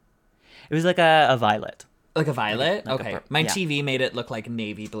 It was like a violet. Like a violet? Like okay. My TV made it look like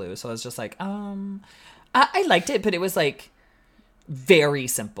navy blue, so I was just like, I liked it, but it was like very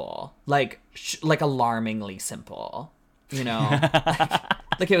simple, like alarmingly simple, you know.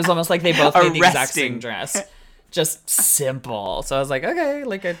 Like it was almost like they both made the exact same dress, just simple. So I was like, okay,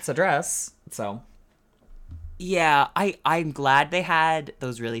 like it's a dress. So yeah, I'm glad they had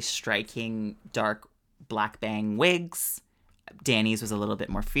those really striking dark black bang wigs. Danny's was a little bit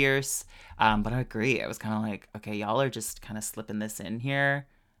more fierce, but I agree. I was kind of like, okay, y'all are just kind of slipping this in here.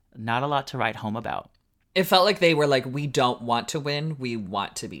 Not a lot to write home about. It felt like they were like, we don't want to win, we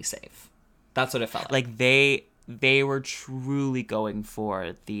want to be safe. That's what it felt like. Like they were truly going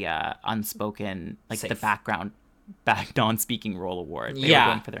for the unspoken, like safe. The background non-speaking role award. They were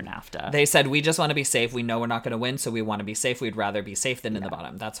going for their NAFTA. They said, we just want to be safe. We know we're not going to win, so we want to be safe. We'd rather be safe than in the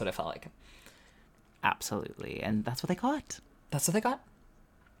bottom. That's what it felt like. Absolutely. And that's what they got.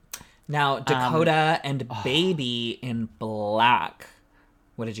 Now, Dakota and Baby in black.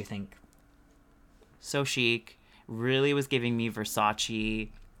 What did you think? So chic. Really was giving me Versace.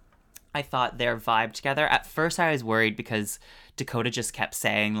 I thought their vibe together. At first I was worried because Dakota just kept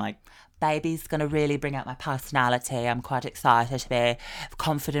saying like, Baby's gonna really bring out my personality. I'm quite excited to be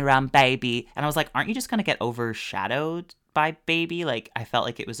confident around Baby. And I was like, aren't you just gonna get overshadowed by Baby? Like, I felt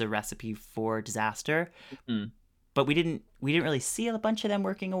like it was a recipe for disaster. Mm-hmm. But we didn't really see a bunch of them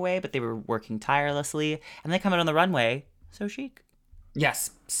working away, but they were working tirelessly. And they come out on the runway. So chic.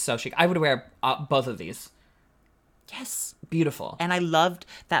 Yes, so chic. I would wear both of these. Yes. Beautiful. And I loved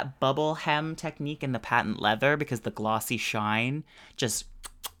that bubble hem technique in the patent leather because the glossy shine just,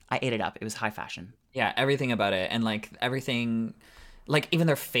 I ate it up. It was high fashion. Yeah, everything about it. And like everything, like even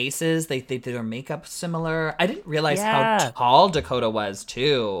their faces, they did their makeup similar. I didn't realize how tall Dakota was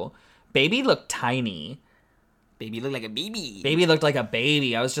too. Baby looked tiny. Baby looked like a baby. Baby looked like a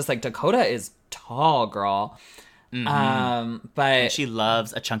baby. I was just like, Dakota is tall, girl. Mm-hmm. But and she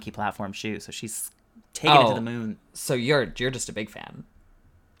loves a chunky platform shoe, so she's taking it to the moon. So you're just a big fan.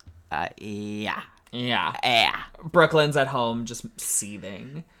 Yeah. Brooklyn's at home just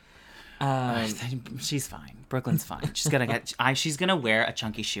seething. She's fine. Brooklyn's fine. She's gonna wear a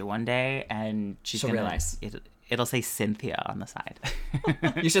chunky shoe one day, and she'll realize it'll say Cynthia on the side.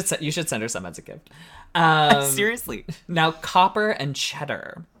 You should send her some as a gift. Seriously. Now Copper and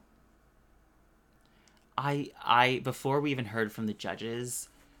Cheddar. I before we even heard from the judges,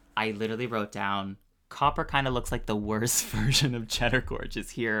 I literally wrote down Copper kind of looks like the worst version of Cheddar Gorgeous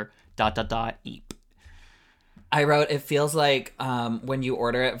here. ... Eep. I wrote it feels like when you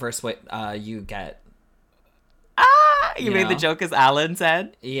order it versus what you get. You made the joke as Alan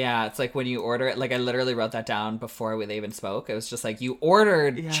said? Yeah, it's like when you order it, like I literally wrote that down before they even spoke. It was just like you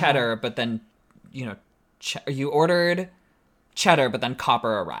ordered cheddar, but then, you know, you ordered cheddar, but then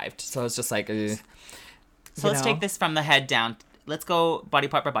Copper arrived. So it's just like, so let's take this from the head down. Let's go body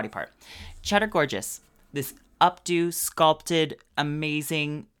part by body part. Cheddar Gorgeous, this updo, sculpted,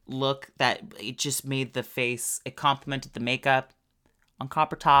 amazing look that it just made the face, it complemented the makeup. On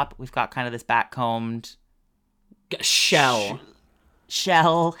Copper Top, we've got kind of this back-combed shell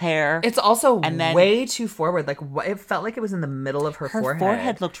hair. It's also way too forward. Like it felt like it was in the middle of her forehead. Her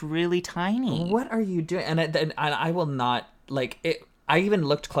forehead looked really tiny. What are you doing? And I will not like it. I even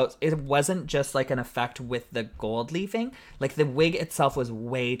looked close. It wasn't just like an effect with the gold leafing. Like the wig itself was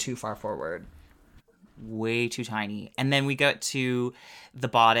way too far forward. Way too tiny. And then we get to the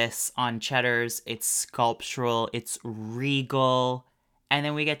bodice on Cheddar's. It's sculptural. It's regal. And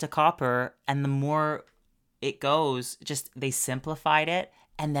then we get to Copper. And the more it goes, just they simplified it.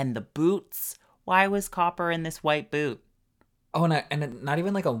 And then the boots. Why was Copper in this white boot? Oh, and not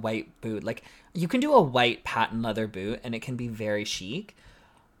even like a white boot. Like you can do a white patent leather boot and it can be very chic.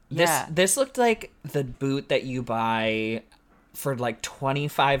 This looked like the boot that you buy for like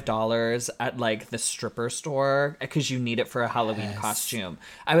 $25 at like the stripper store because you need it for a Halloween costume.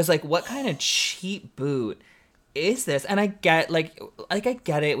 I was like, what kind of cheap boot is this? And I get I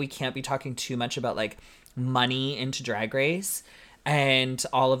get it. We can't be talking too much about like money into Drag Race and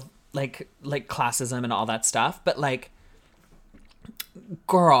all of like classism and all that stuff. But like,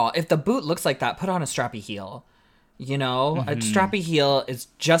 girl, if the boot looks like that, put on a strappy heel. You know, a strappy heel is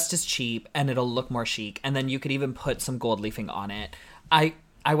just as cheap and it'll look more chic. And then you could even put some gold leafing on it. I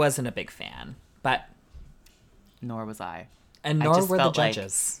wasn't a big fan, but nor was I. And nor were the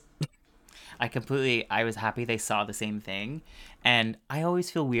judges. I was happy they saw the same thing. And I always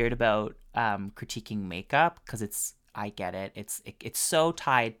feel weird about critiquing makeup because I get it. It's so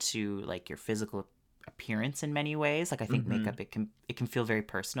tied to like your physical appearance in many ways. Like I think makeup, it can feel very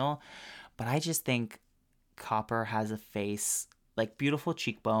personal, but I just think Copper has a face, like beautiful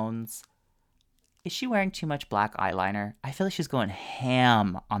cheekbones. Is she wearing too much black eyeliner? I feel like she's going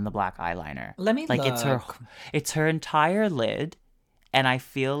ham on the black eyeliner. Let me look. It's her entire lid, and I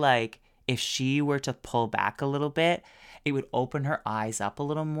feel like if she were to pull back a little bit, it would open her eyes up a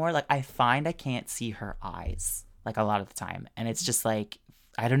little more. Like I find I can't see her eyes like a lot of the time, and it's just like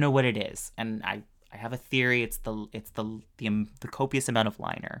I don't know what it is, and I have a theory. It's the copious amount of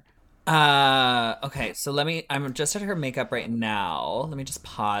liner. Okay, so I'm just at her makeup right now. Let me just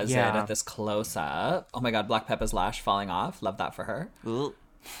pause it at this close up. Oh my god, Black Peppa's lash falling off. Love that for her. Ooh.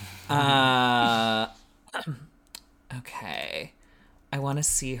 Okay. I want to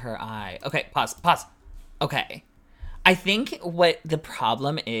see her eye. Okay, pause. Okay. I think what the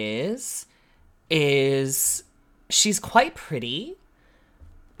problem is she's quite pretty,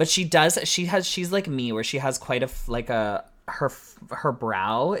 but she's like me where she has quite her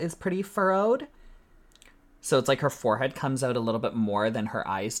brow is pretty furrowed. So it's like her forehead comes out a little bit more than her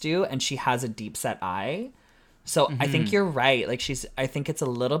eyes do, and she has a deep set eye. So I think you're right. Like I think it's a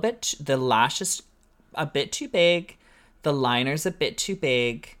little bit, the lash is a bit too big, the liner's a bit too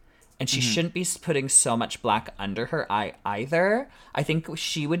big, and she shouldn't be putting so much black under her eye either. I think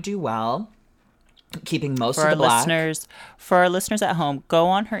she would do well keeping most of the black. For our listeners at home, go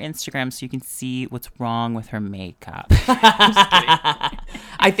on her Instagram so you can see what's wrong with her makeup.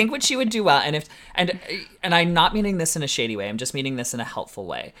 I think what she would do well, and I'm not meaning this in a shady way, I'm just meaning this in a helpful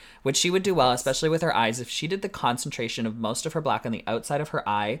way. What she would do well, especially with her eyes, if she did the concentration of most of her black on the outside of her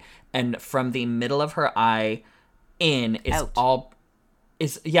eye, and from the middle of her eye in is all...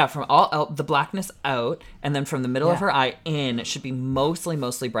 from all out, the blackness out, and then from the middle of her eye in, it should be mostly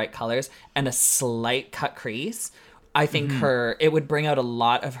bright colors and a slight cut crease. I think it would bring out a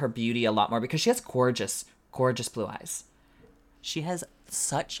lot of her beauty a lot more because she has gorgeous blue eyes. She has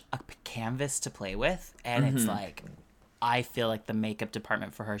such a canvas to play with, and it's like, I feel like the makeup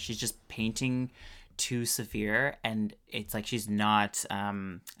department for her, she's just painting too severe, and it's like she's not,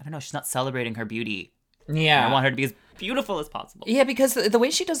 she's not celebrating her beauty. Yeah. And I want her to be as beautiful as possible. Yeah, because the way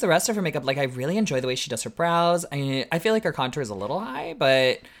she does the rest of her makeup, like I really enjoy the way she does her brows. I feel like her contour is a little high,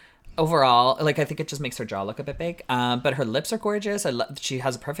 but overall, like I think it just makes her jaw look a bit big. But her lips are gorgeous. She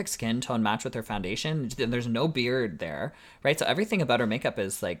has a perfect skin tone match with her foundation. There's no beard there, right? So everything about her makeup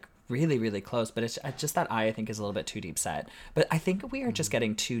is like really, really close. But it's just that eye, I think, is a little bit too deep set. But I think we are just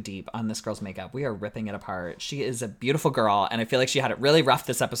getting too deep on this girl's makeup. We are ripping it apart. She is a beautiful girl, and I feel like she had it really rough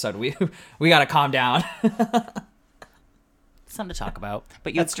this episode. We got to calm down. Something to talk about.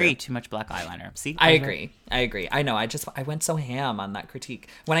 But you agree, too much black eyeliner. See? I agree. I know. I went so ham on that critique.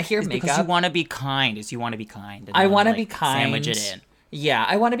 When I hear makeup, because you want to be kind. And I want to be kind. Sandwich it in. Yeah,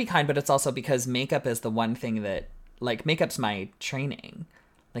 I want to be kind, but it's also because makeup is the one thing that, like, makeup's my training.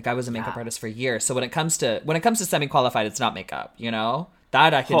 Like, I was a makeup artist for years, so when it comes to semi-qualified, it's not makeup. You know,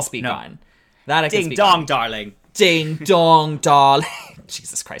 that I can speak on. That I can speak on. Ding dong, darling. Ding dong, darling.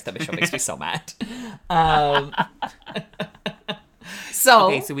 Jesus Christ, that show makes me so mad. So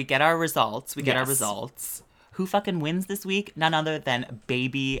we get our results. Who fucking wins this week? None other than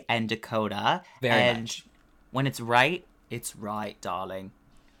Baby and Dakota. Very much. When it's right, darling.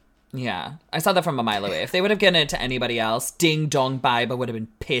 Yeah, I saw that from a mile away. If they would have given it to anybody else, Ding Dong Biba would have been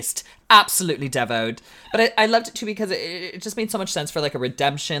pissed, absolutely devoed. But I loved it too because it just made so much sense for like a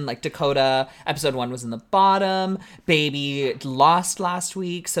redemption. Like Dakota, episode 1 was in the bottom. Baby lost last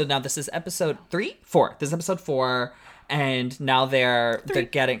week, so now this is episode 4. This is episode 4, and now they're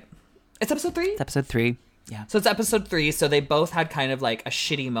getting. It's episode 3. It's episode 3. Yeah. So it's episode 3. So they both had kind of like a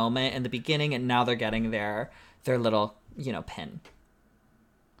shitty moment in the beginning, and now they're getting their little pin.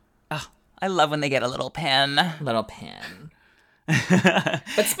 Oh, I love when they get a little pin. Little pin.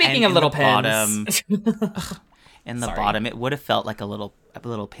 But speaking of little pins, in the bottom, it would have felt like a little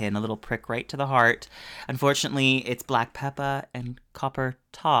pin, a little prick right to the heart. Unfortunately, it's Black Peppa and Copper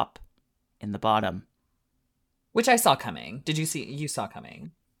Top in the bottom, which I saw coming. Did you see? You saw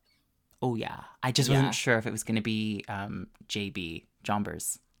coming. Oh yeah, I just wasn't sure if it was going to be JB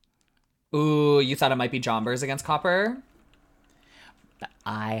Jombers. Ooh, you thought it might be Jombers against Copper? But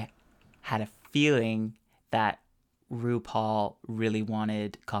I had a feeling that RuPaul really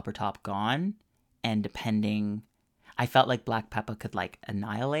wanted Copper Top gone, and I felt like Black Peppa could like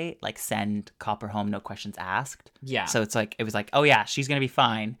annihilate, like send Copper home, no questions asked. Yeah. So it was like, oh yeah, she's gonna be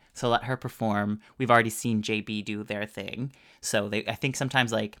fine, so let her perform. We've already seen JB do their thing, so I think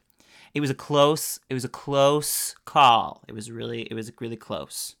sometimes like it was a close call. It was really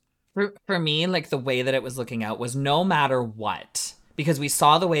close. For me, like the way that it was looking out was no matter what. Because we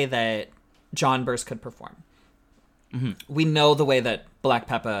saw the way that John Burst could perform. Mm-hmm. We know the way that Black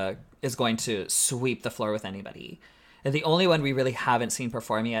Peppa is going to sweep the floor with anybody. And the only one we really haven't seen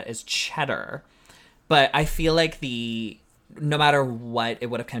perform yet is Cheddar. But I feel like no matter what it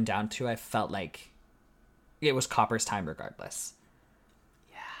would have come down to, I felt like it was Copper's time regardless.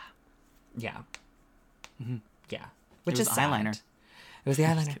 Yeah. Mm-hmm. Yeah. Which is eyeliner. Sad. It was the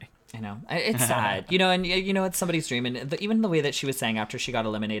eyeliner. I know. It's sad. And it's somebody's dream. And even the way that she was saying after she got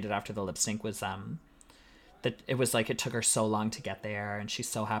eliminated after the lip sync was that it was like it took her so long to get there, and she's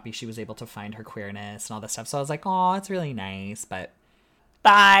so happy she was able to find her queerness and all this stuff. So I was like, oh, it's really nice, but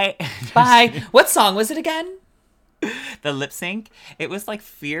bye. What song was it again? The lip sync. It was like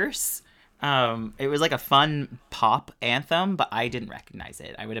Fierce. It was like a fun pop anthem, but I didn't recognize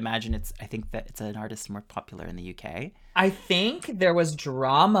it. I would imagine I think that it's an artist more popular in the UK. I think there was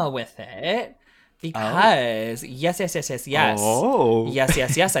drama with it because yes. Oh.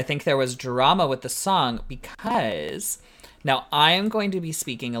 Yes. I think there was drama with the song because now I am going to be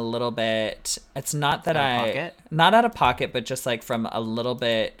speaking a little bit. It's not that not out of pocket, but just like from a little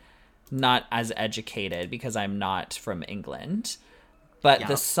bit not as educated because I'm not from England. But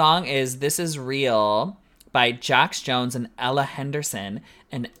the song is This Is Real by Jax Jones and Ella Henderson.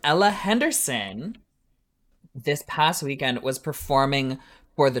 And Ella Henderson, this past weekend, was performing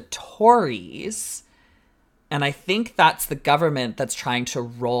for the Tories. And I think that's the government that's trying to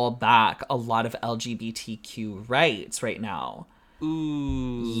roll back a lot of LGBTQ rights right now.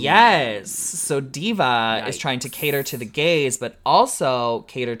 Ooh. Yes. So Diva is trying to cater to the gays, but also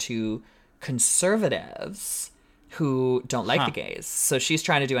cater to conservatives who don't like the gays. So she's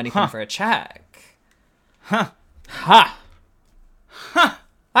trying to do anything for a check. Ha.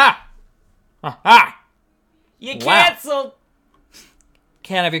 You canceled.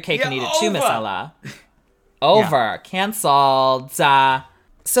 Can't have your cake and eat it too, Miss Ella. Over. Yeah. Canceled. So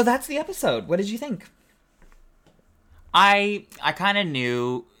that's the episode. What did you think? I kind of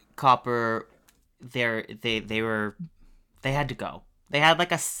knew Copper. They had to go. They had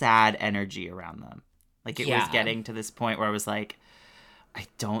like a sad energy around them. Like it was getting to this point where I was like, I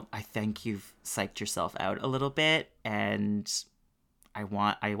think you've psyched yourself out a little bit, and I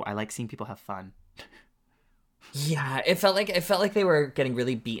like seeing people have fun. Yeah, it felt like they were getting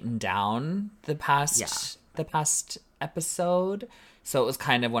really beaten down the past episode. So it was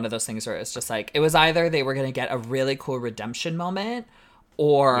kind of one of those things where it's just like it was either they were going to get a really cool redemption moment,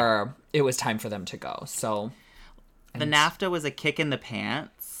 or it was time for them to go. So the NAFTA was a kick in the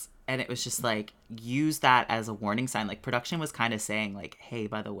pants, and it was just like, use that as a warning sign. Like, production was kind of saying like, hey,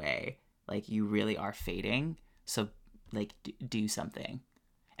 by the way, like, you really are fading, so like do something.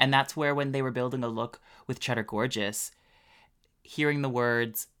 And that's where, when they were building a look with Cheddar Gorgeous, hearing the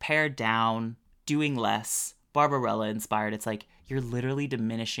words pared down, doing less, Barbarella inspired, it's like, you're literally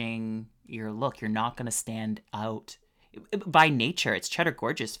diminishing your look. You're not going to stand out. By nature, it's Cheddar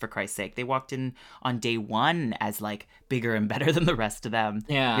Gorgeous, for Christ's sake. They walked in on day one as like bigger and better than the rest of them.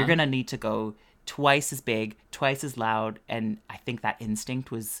 Yeah. You're gonna need to go twice as big, twice as loud, and I think that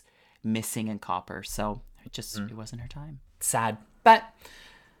instinct was missing in Copper. So it wasn't her time. Sad. But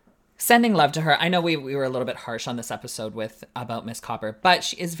sending love to her. I know we were a little bit harsh on this episode about Miss Copper, but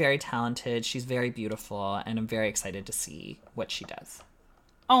she is very talented. She's very beautiful, and I'm very excited to see what she does.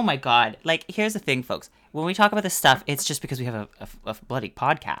 Oh my God. Like, here's the thing, folks. When we talk about this stuff, it's just because we have a bloody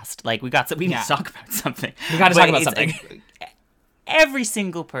podcast. Like, we need to talk about something. We got to talk about something. Every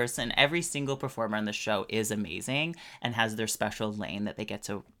single person, every single performer on the show is amazing and has their special lane that they get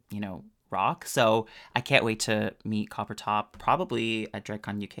to, rock. So I can't wait to meet Coppertop, probably at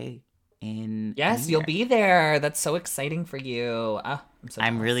DragCon UK in Yes, you'll be there. That's so exciting for you.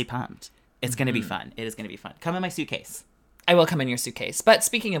 I'm really pumped. It's going to be fun. It is going to be fun. Come in my suitcase. I will come in your suitcase. But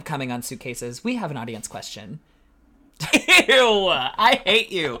speaking of coming on suitcases, we have an audience question. Ew! I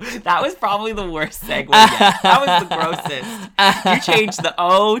hate you. That was probably the worst segue yet. That was the grossest. You changed the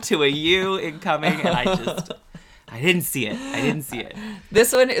O to a U incoming, and I didn't see it.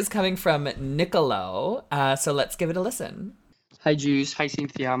 This one is coming from Nicolo. So let's give it a listen. Hi, Juice. Hi,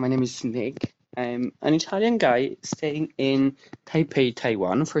 Cynthia. My name is Nick. I'm an Italian guy staying in Taipei,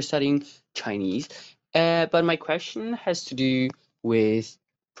 Taiwan for studying Chinese. But my question has to do with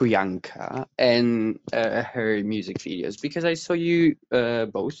Priyanka and her music videos, because I saw you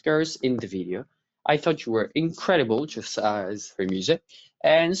both girls in the video. I thought you were incredible, just as her music.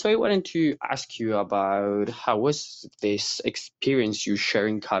 And so I wanted to ask you about, how was this experience you share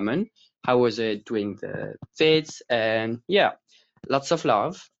in common? How was it doing the vids? And yeah, lots of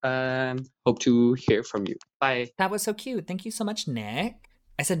love. Hope to hear from you. Bye. That was so cute. Thank you so much, Nick.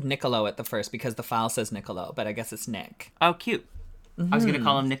 I said Nicolo at the first because the file says Nicolo, but I guess it's Nick. Oh, cute. I was going to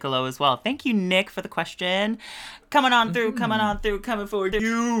call him Nicolo as well. Thank you, Nick, for the question. Coming forward.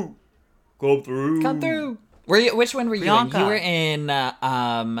 You. Come through. Were you? Which one were you in? Priyanka. You were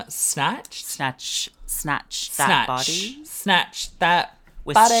in Snatch? Snatch that body. Snatch that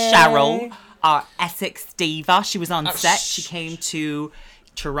With body. Cheryl, our Essex diva. She was on set. She came to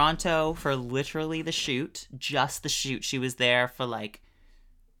Toronto for literally the shoot. Just the shoot. She was there for like,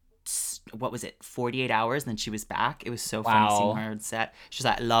 what was it, 48 hours, and then she was back. It was so funny seeing her on set. She's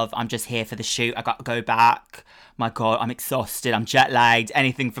like, love, I'm just here for the shoot. I got to go back. My God, I'm exhausted. I'm jet lagged.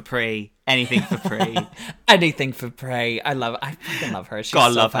 Anything for Pri. Anything for Pri. Anything for Pri. I fucking love her. She's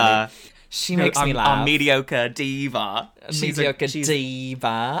God, so love funny. her. She makes me laugh. Our mediocre diva. Mediocre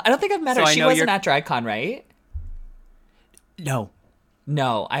diva. I don't think I've met her. She wasn't at DragCon, right?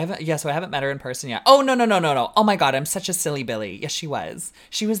 No, I haven't. Yeah, so I haven't met her in person yet. Oh, no. Oh my God, I'm such a silly Billy. Yes, she was.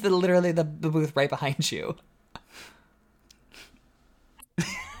 She was literally the booth right behind you.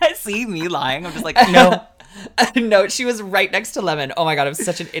 See me lying. I'm just like, no. No, she was right next to Lemon. Oh my God, I'm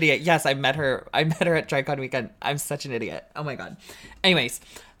such an idiot. Yes, I met her at DragCon weekend. I'm such an idiot. Oh my God. Anyways,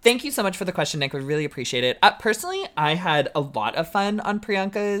 thank you so much for the question, Nick. We really appreciate it. Personally, I had a lot of fun on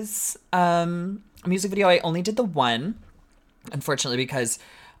Priyanka's music video. I only did the one, unfortunately, because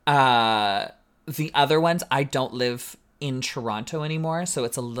the other ones, I don't live in Toronto anymore, so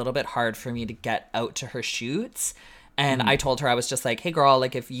it's a little bit hard for me to get out to her shoots. And I told her, I was just like, hey girl,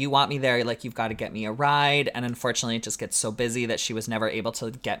 like if you want me there, like you've got to get me a ride. And unfortunately it just gets so busy that she was never able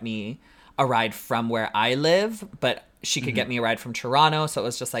to get me a ride from where I live, but she could get me a ride from Toronto. So it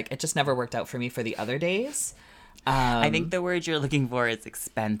was just like, it just never worked out for me for the other days. I think the word you're looking for is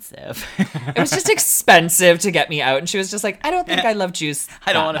expensive. It was just expensive to get me out. And she was just like, I don't think I love Juice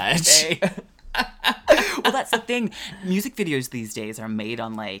I don't want to pay. Well, that's the thing. Music videos these days are made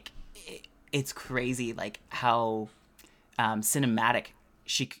on like, it's crazy like how cinematic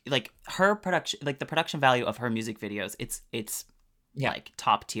like her production, like the production value of her music videos, it's like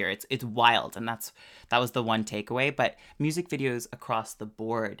top tier. It's wild, and that was the one takeaway. But music videos across the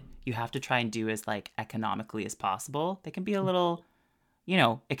board, you have to try and do as like economically as possible. They can be a little,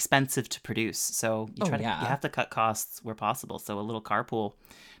 expensive to produce, so you have to cut costs where possible. So a little carpool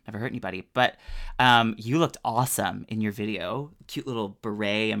never hurt anybody. But you looked awesome in your video. Cute little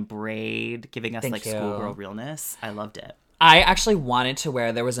beret and braid, giving us Thank like you. schoolgirl realness. I loved it. I actually wanted to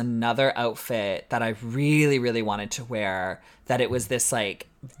wear, there was another outfit that I really, really wanted to wear, that it was this like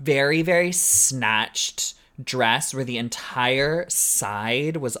very, very snatched dress where the entire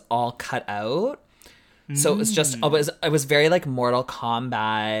side was all cut out. So it was just, it was very like Mortal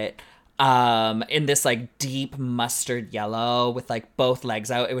Kombat, in this like deep mustard yellow with like both legs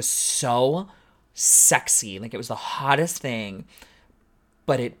out. It was so sexy. Like it was the hottest thing,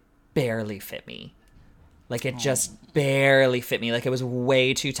 but it barely fit me. Like it just barely fit me. Like it was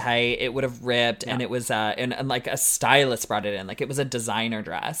way too tight. It would have ripped. And it was and like a stylist brought it in. Like it was a designer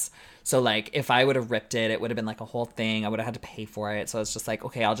dress. So like if I would have ripped it, it would have been like a whole thing. I would have had to pay for it. So I was just like,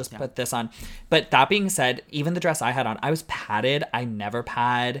 okay, I'll just put this on. But that being said, even the dress I had on, I was padded. I never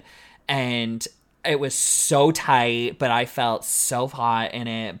pad. And it was so tight, but I felt so hot in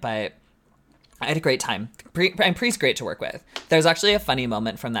it. But I had a great time. And Pree's great to work with. There's actually a funny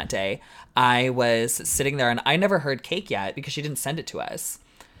moment from that day. I was sitting there and I never heard Cake yet because she didn't send it to us.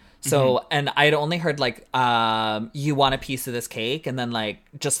 So, and I had only heard like, you want a piece of this cake, and then like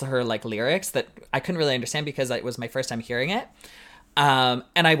just her like lyrics that I couldn't really understand because it was my first time hearing it. And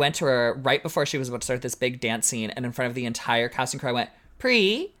I went to her right before she was about to start this big dance scene, and in front of the entire cast and crew, I went,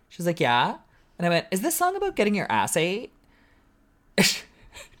 Pree? She was like, yeah. And I went, is this song about getting your ass ate?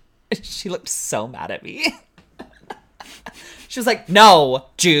 She looked so mad at me. She was like, no,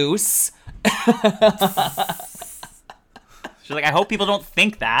 Juice. She's like, I hope people don't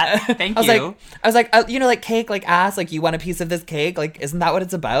think that. Thank you. I was like, you know, like cake, like ass, like you want a piece of this cake? Like, isn't that what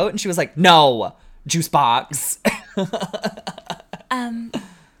it's about? And she was like, no, Juice Box.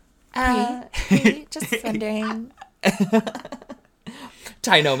 Just wondering.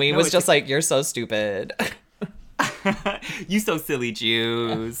 Tainomi was just like, you're so stupid. You so silly,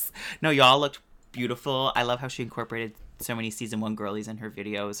 Juice. No, y'all looked beautiful. I love how she incorporated so many season 1 girlies in her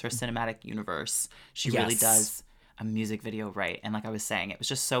videos, her cinematic universe. She really does a music video right. And like I was saying, it was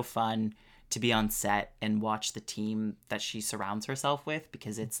just so fun to be on set and watch the team that she surrounds herself with,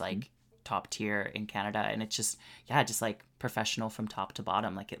 because it's like top tier in Canada, and it's just just like professional from top to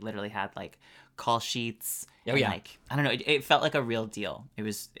bottom. Like it literally had like call sheets. Like I don't know, it felt like a real deal. It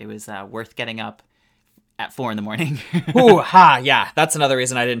was worth getting up at 4 a.m. Ooh, yeah. That's another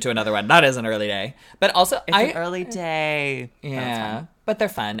reason I didn't do another one. That is an early day. But also it's an early day. Yeah. But they're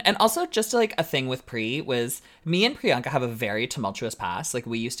fun. And also just like a thing with Pree was me and Priyanka have a very tumultuous past. Like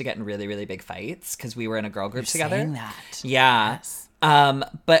we used to get in really, really big fights because we were in a girl group together. Saying that. Yeah. Yes.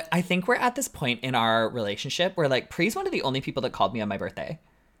 But I think we're at this point in our relationship where like Pree's one of the only people that called me on my birthday.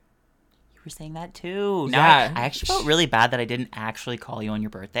 Were saying that too. Now, I actually felt really bad that I didn't actually call you on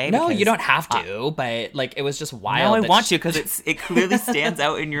your birthday. No, you don't have to, but like it was just wild. No, I want you because it clearly stands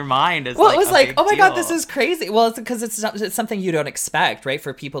out in your mind as well. It was like, oh my god, this is crazy. Well, it's because it's something you don't expect, right?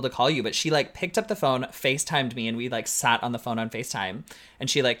 For people to call you, but she like picked up the phone, FaceTimed me, and we like sat on the phone on FaceTime, and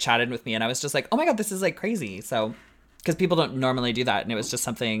she like chatted with me, and I was just like, oh my god, this is like crazy. So, because people don't normally do that, and it was just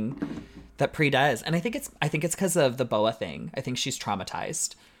something that Pree does, and I think it's because of the boa thing. I think she's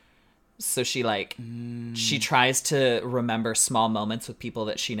traumatized. So she like she tries to remember small moments with people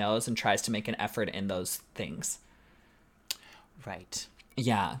that she knows and tries to make an effort in those things. Right.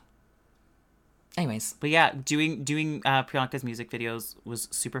 Yeah. Anyways, but yeah, doing Priyanka's music videos was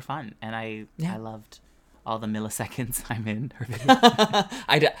super fun, and I loved all the milliseconds I'm in her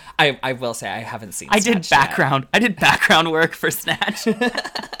videos. I will say I haven't seen. I did background work for Snatch.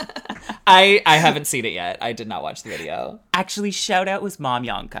 I haven't seen it yet. I did not watch the video. Actually, shout out was Mom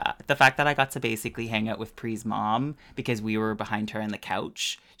Yanka. The fact that I got to basically hang out with Pree's mom because we were behind her on the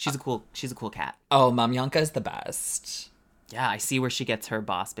couch. She's a cool cat. Oh, Mom Yanka is the best. Yeah, I see where she gets her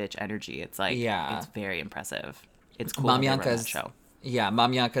boss bitch energy. It's like it's very impressive. It's cool. Mom Yanka's show. Yeah,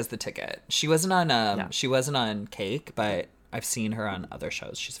 Mom Yanka's the ticket. She wasn't on Cake, but I've seen her on other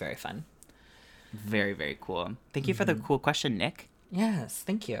shows. She's very fun. Very, very cool. Thank you for the cool question, Nick. Yes,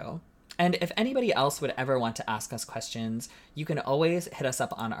 thank you. And if anybody else would ever want to ask us questions, you can always hit us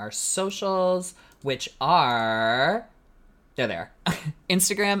up on our socials, which are... They're there.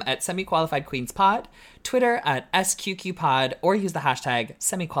 Instagram at semi-qualified-queens-pod, Twitter at SQQpod, or use the hashtag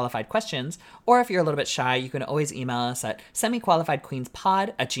semi-qualified-questions. Or if you're a little bit shy, you can always email us at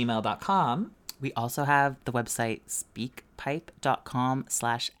semi-qualified-queens-pod@gmail.com. We also have the website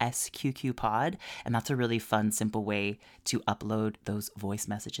speakpipe.com/SQQpod, and that's a really fun, simple way to upload those voice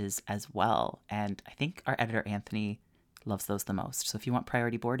messages as well. And I think our editor, Anthony, loves those the most. So if you want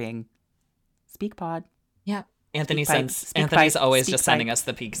priority boarding, SpeakPod. Yeah. Anthony's always just sending us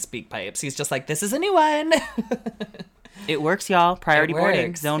the Speak Pipes. He's just like, this is a new one. It works, y'all. Priority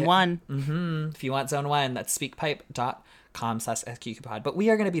boarding, Zone 1. Mm-hmm. If you want Zone 1, that's speakpipe.com. patreon.com/SQQpod. But we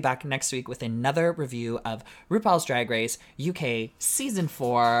are going to be back next week with another review of RuPaul's Drag Race UK Season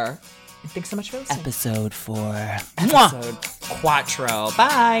 4. And thanks so much for listening. Episode 4. Episode 4.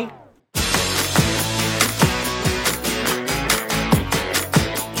 Bye.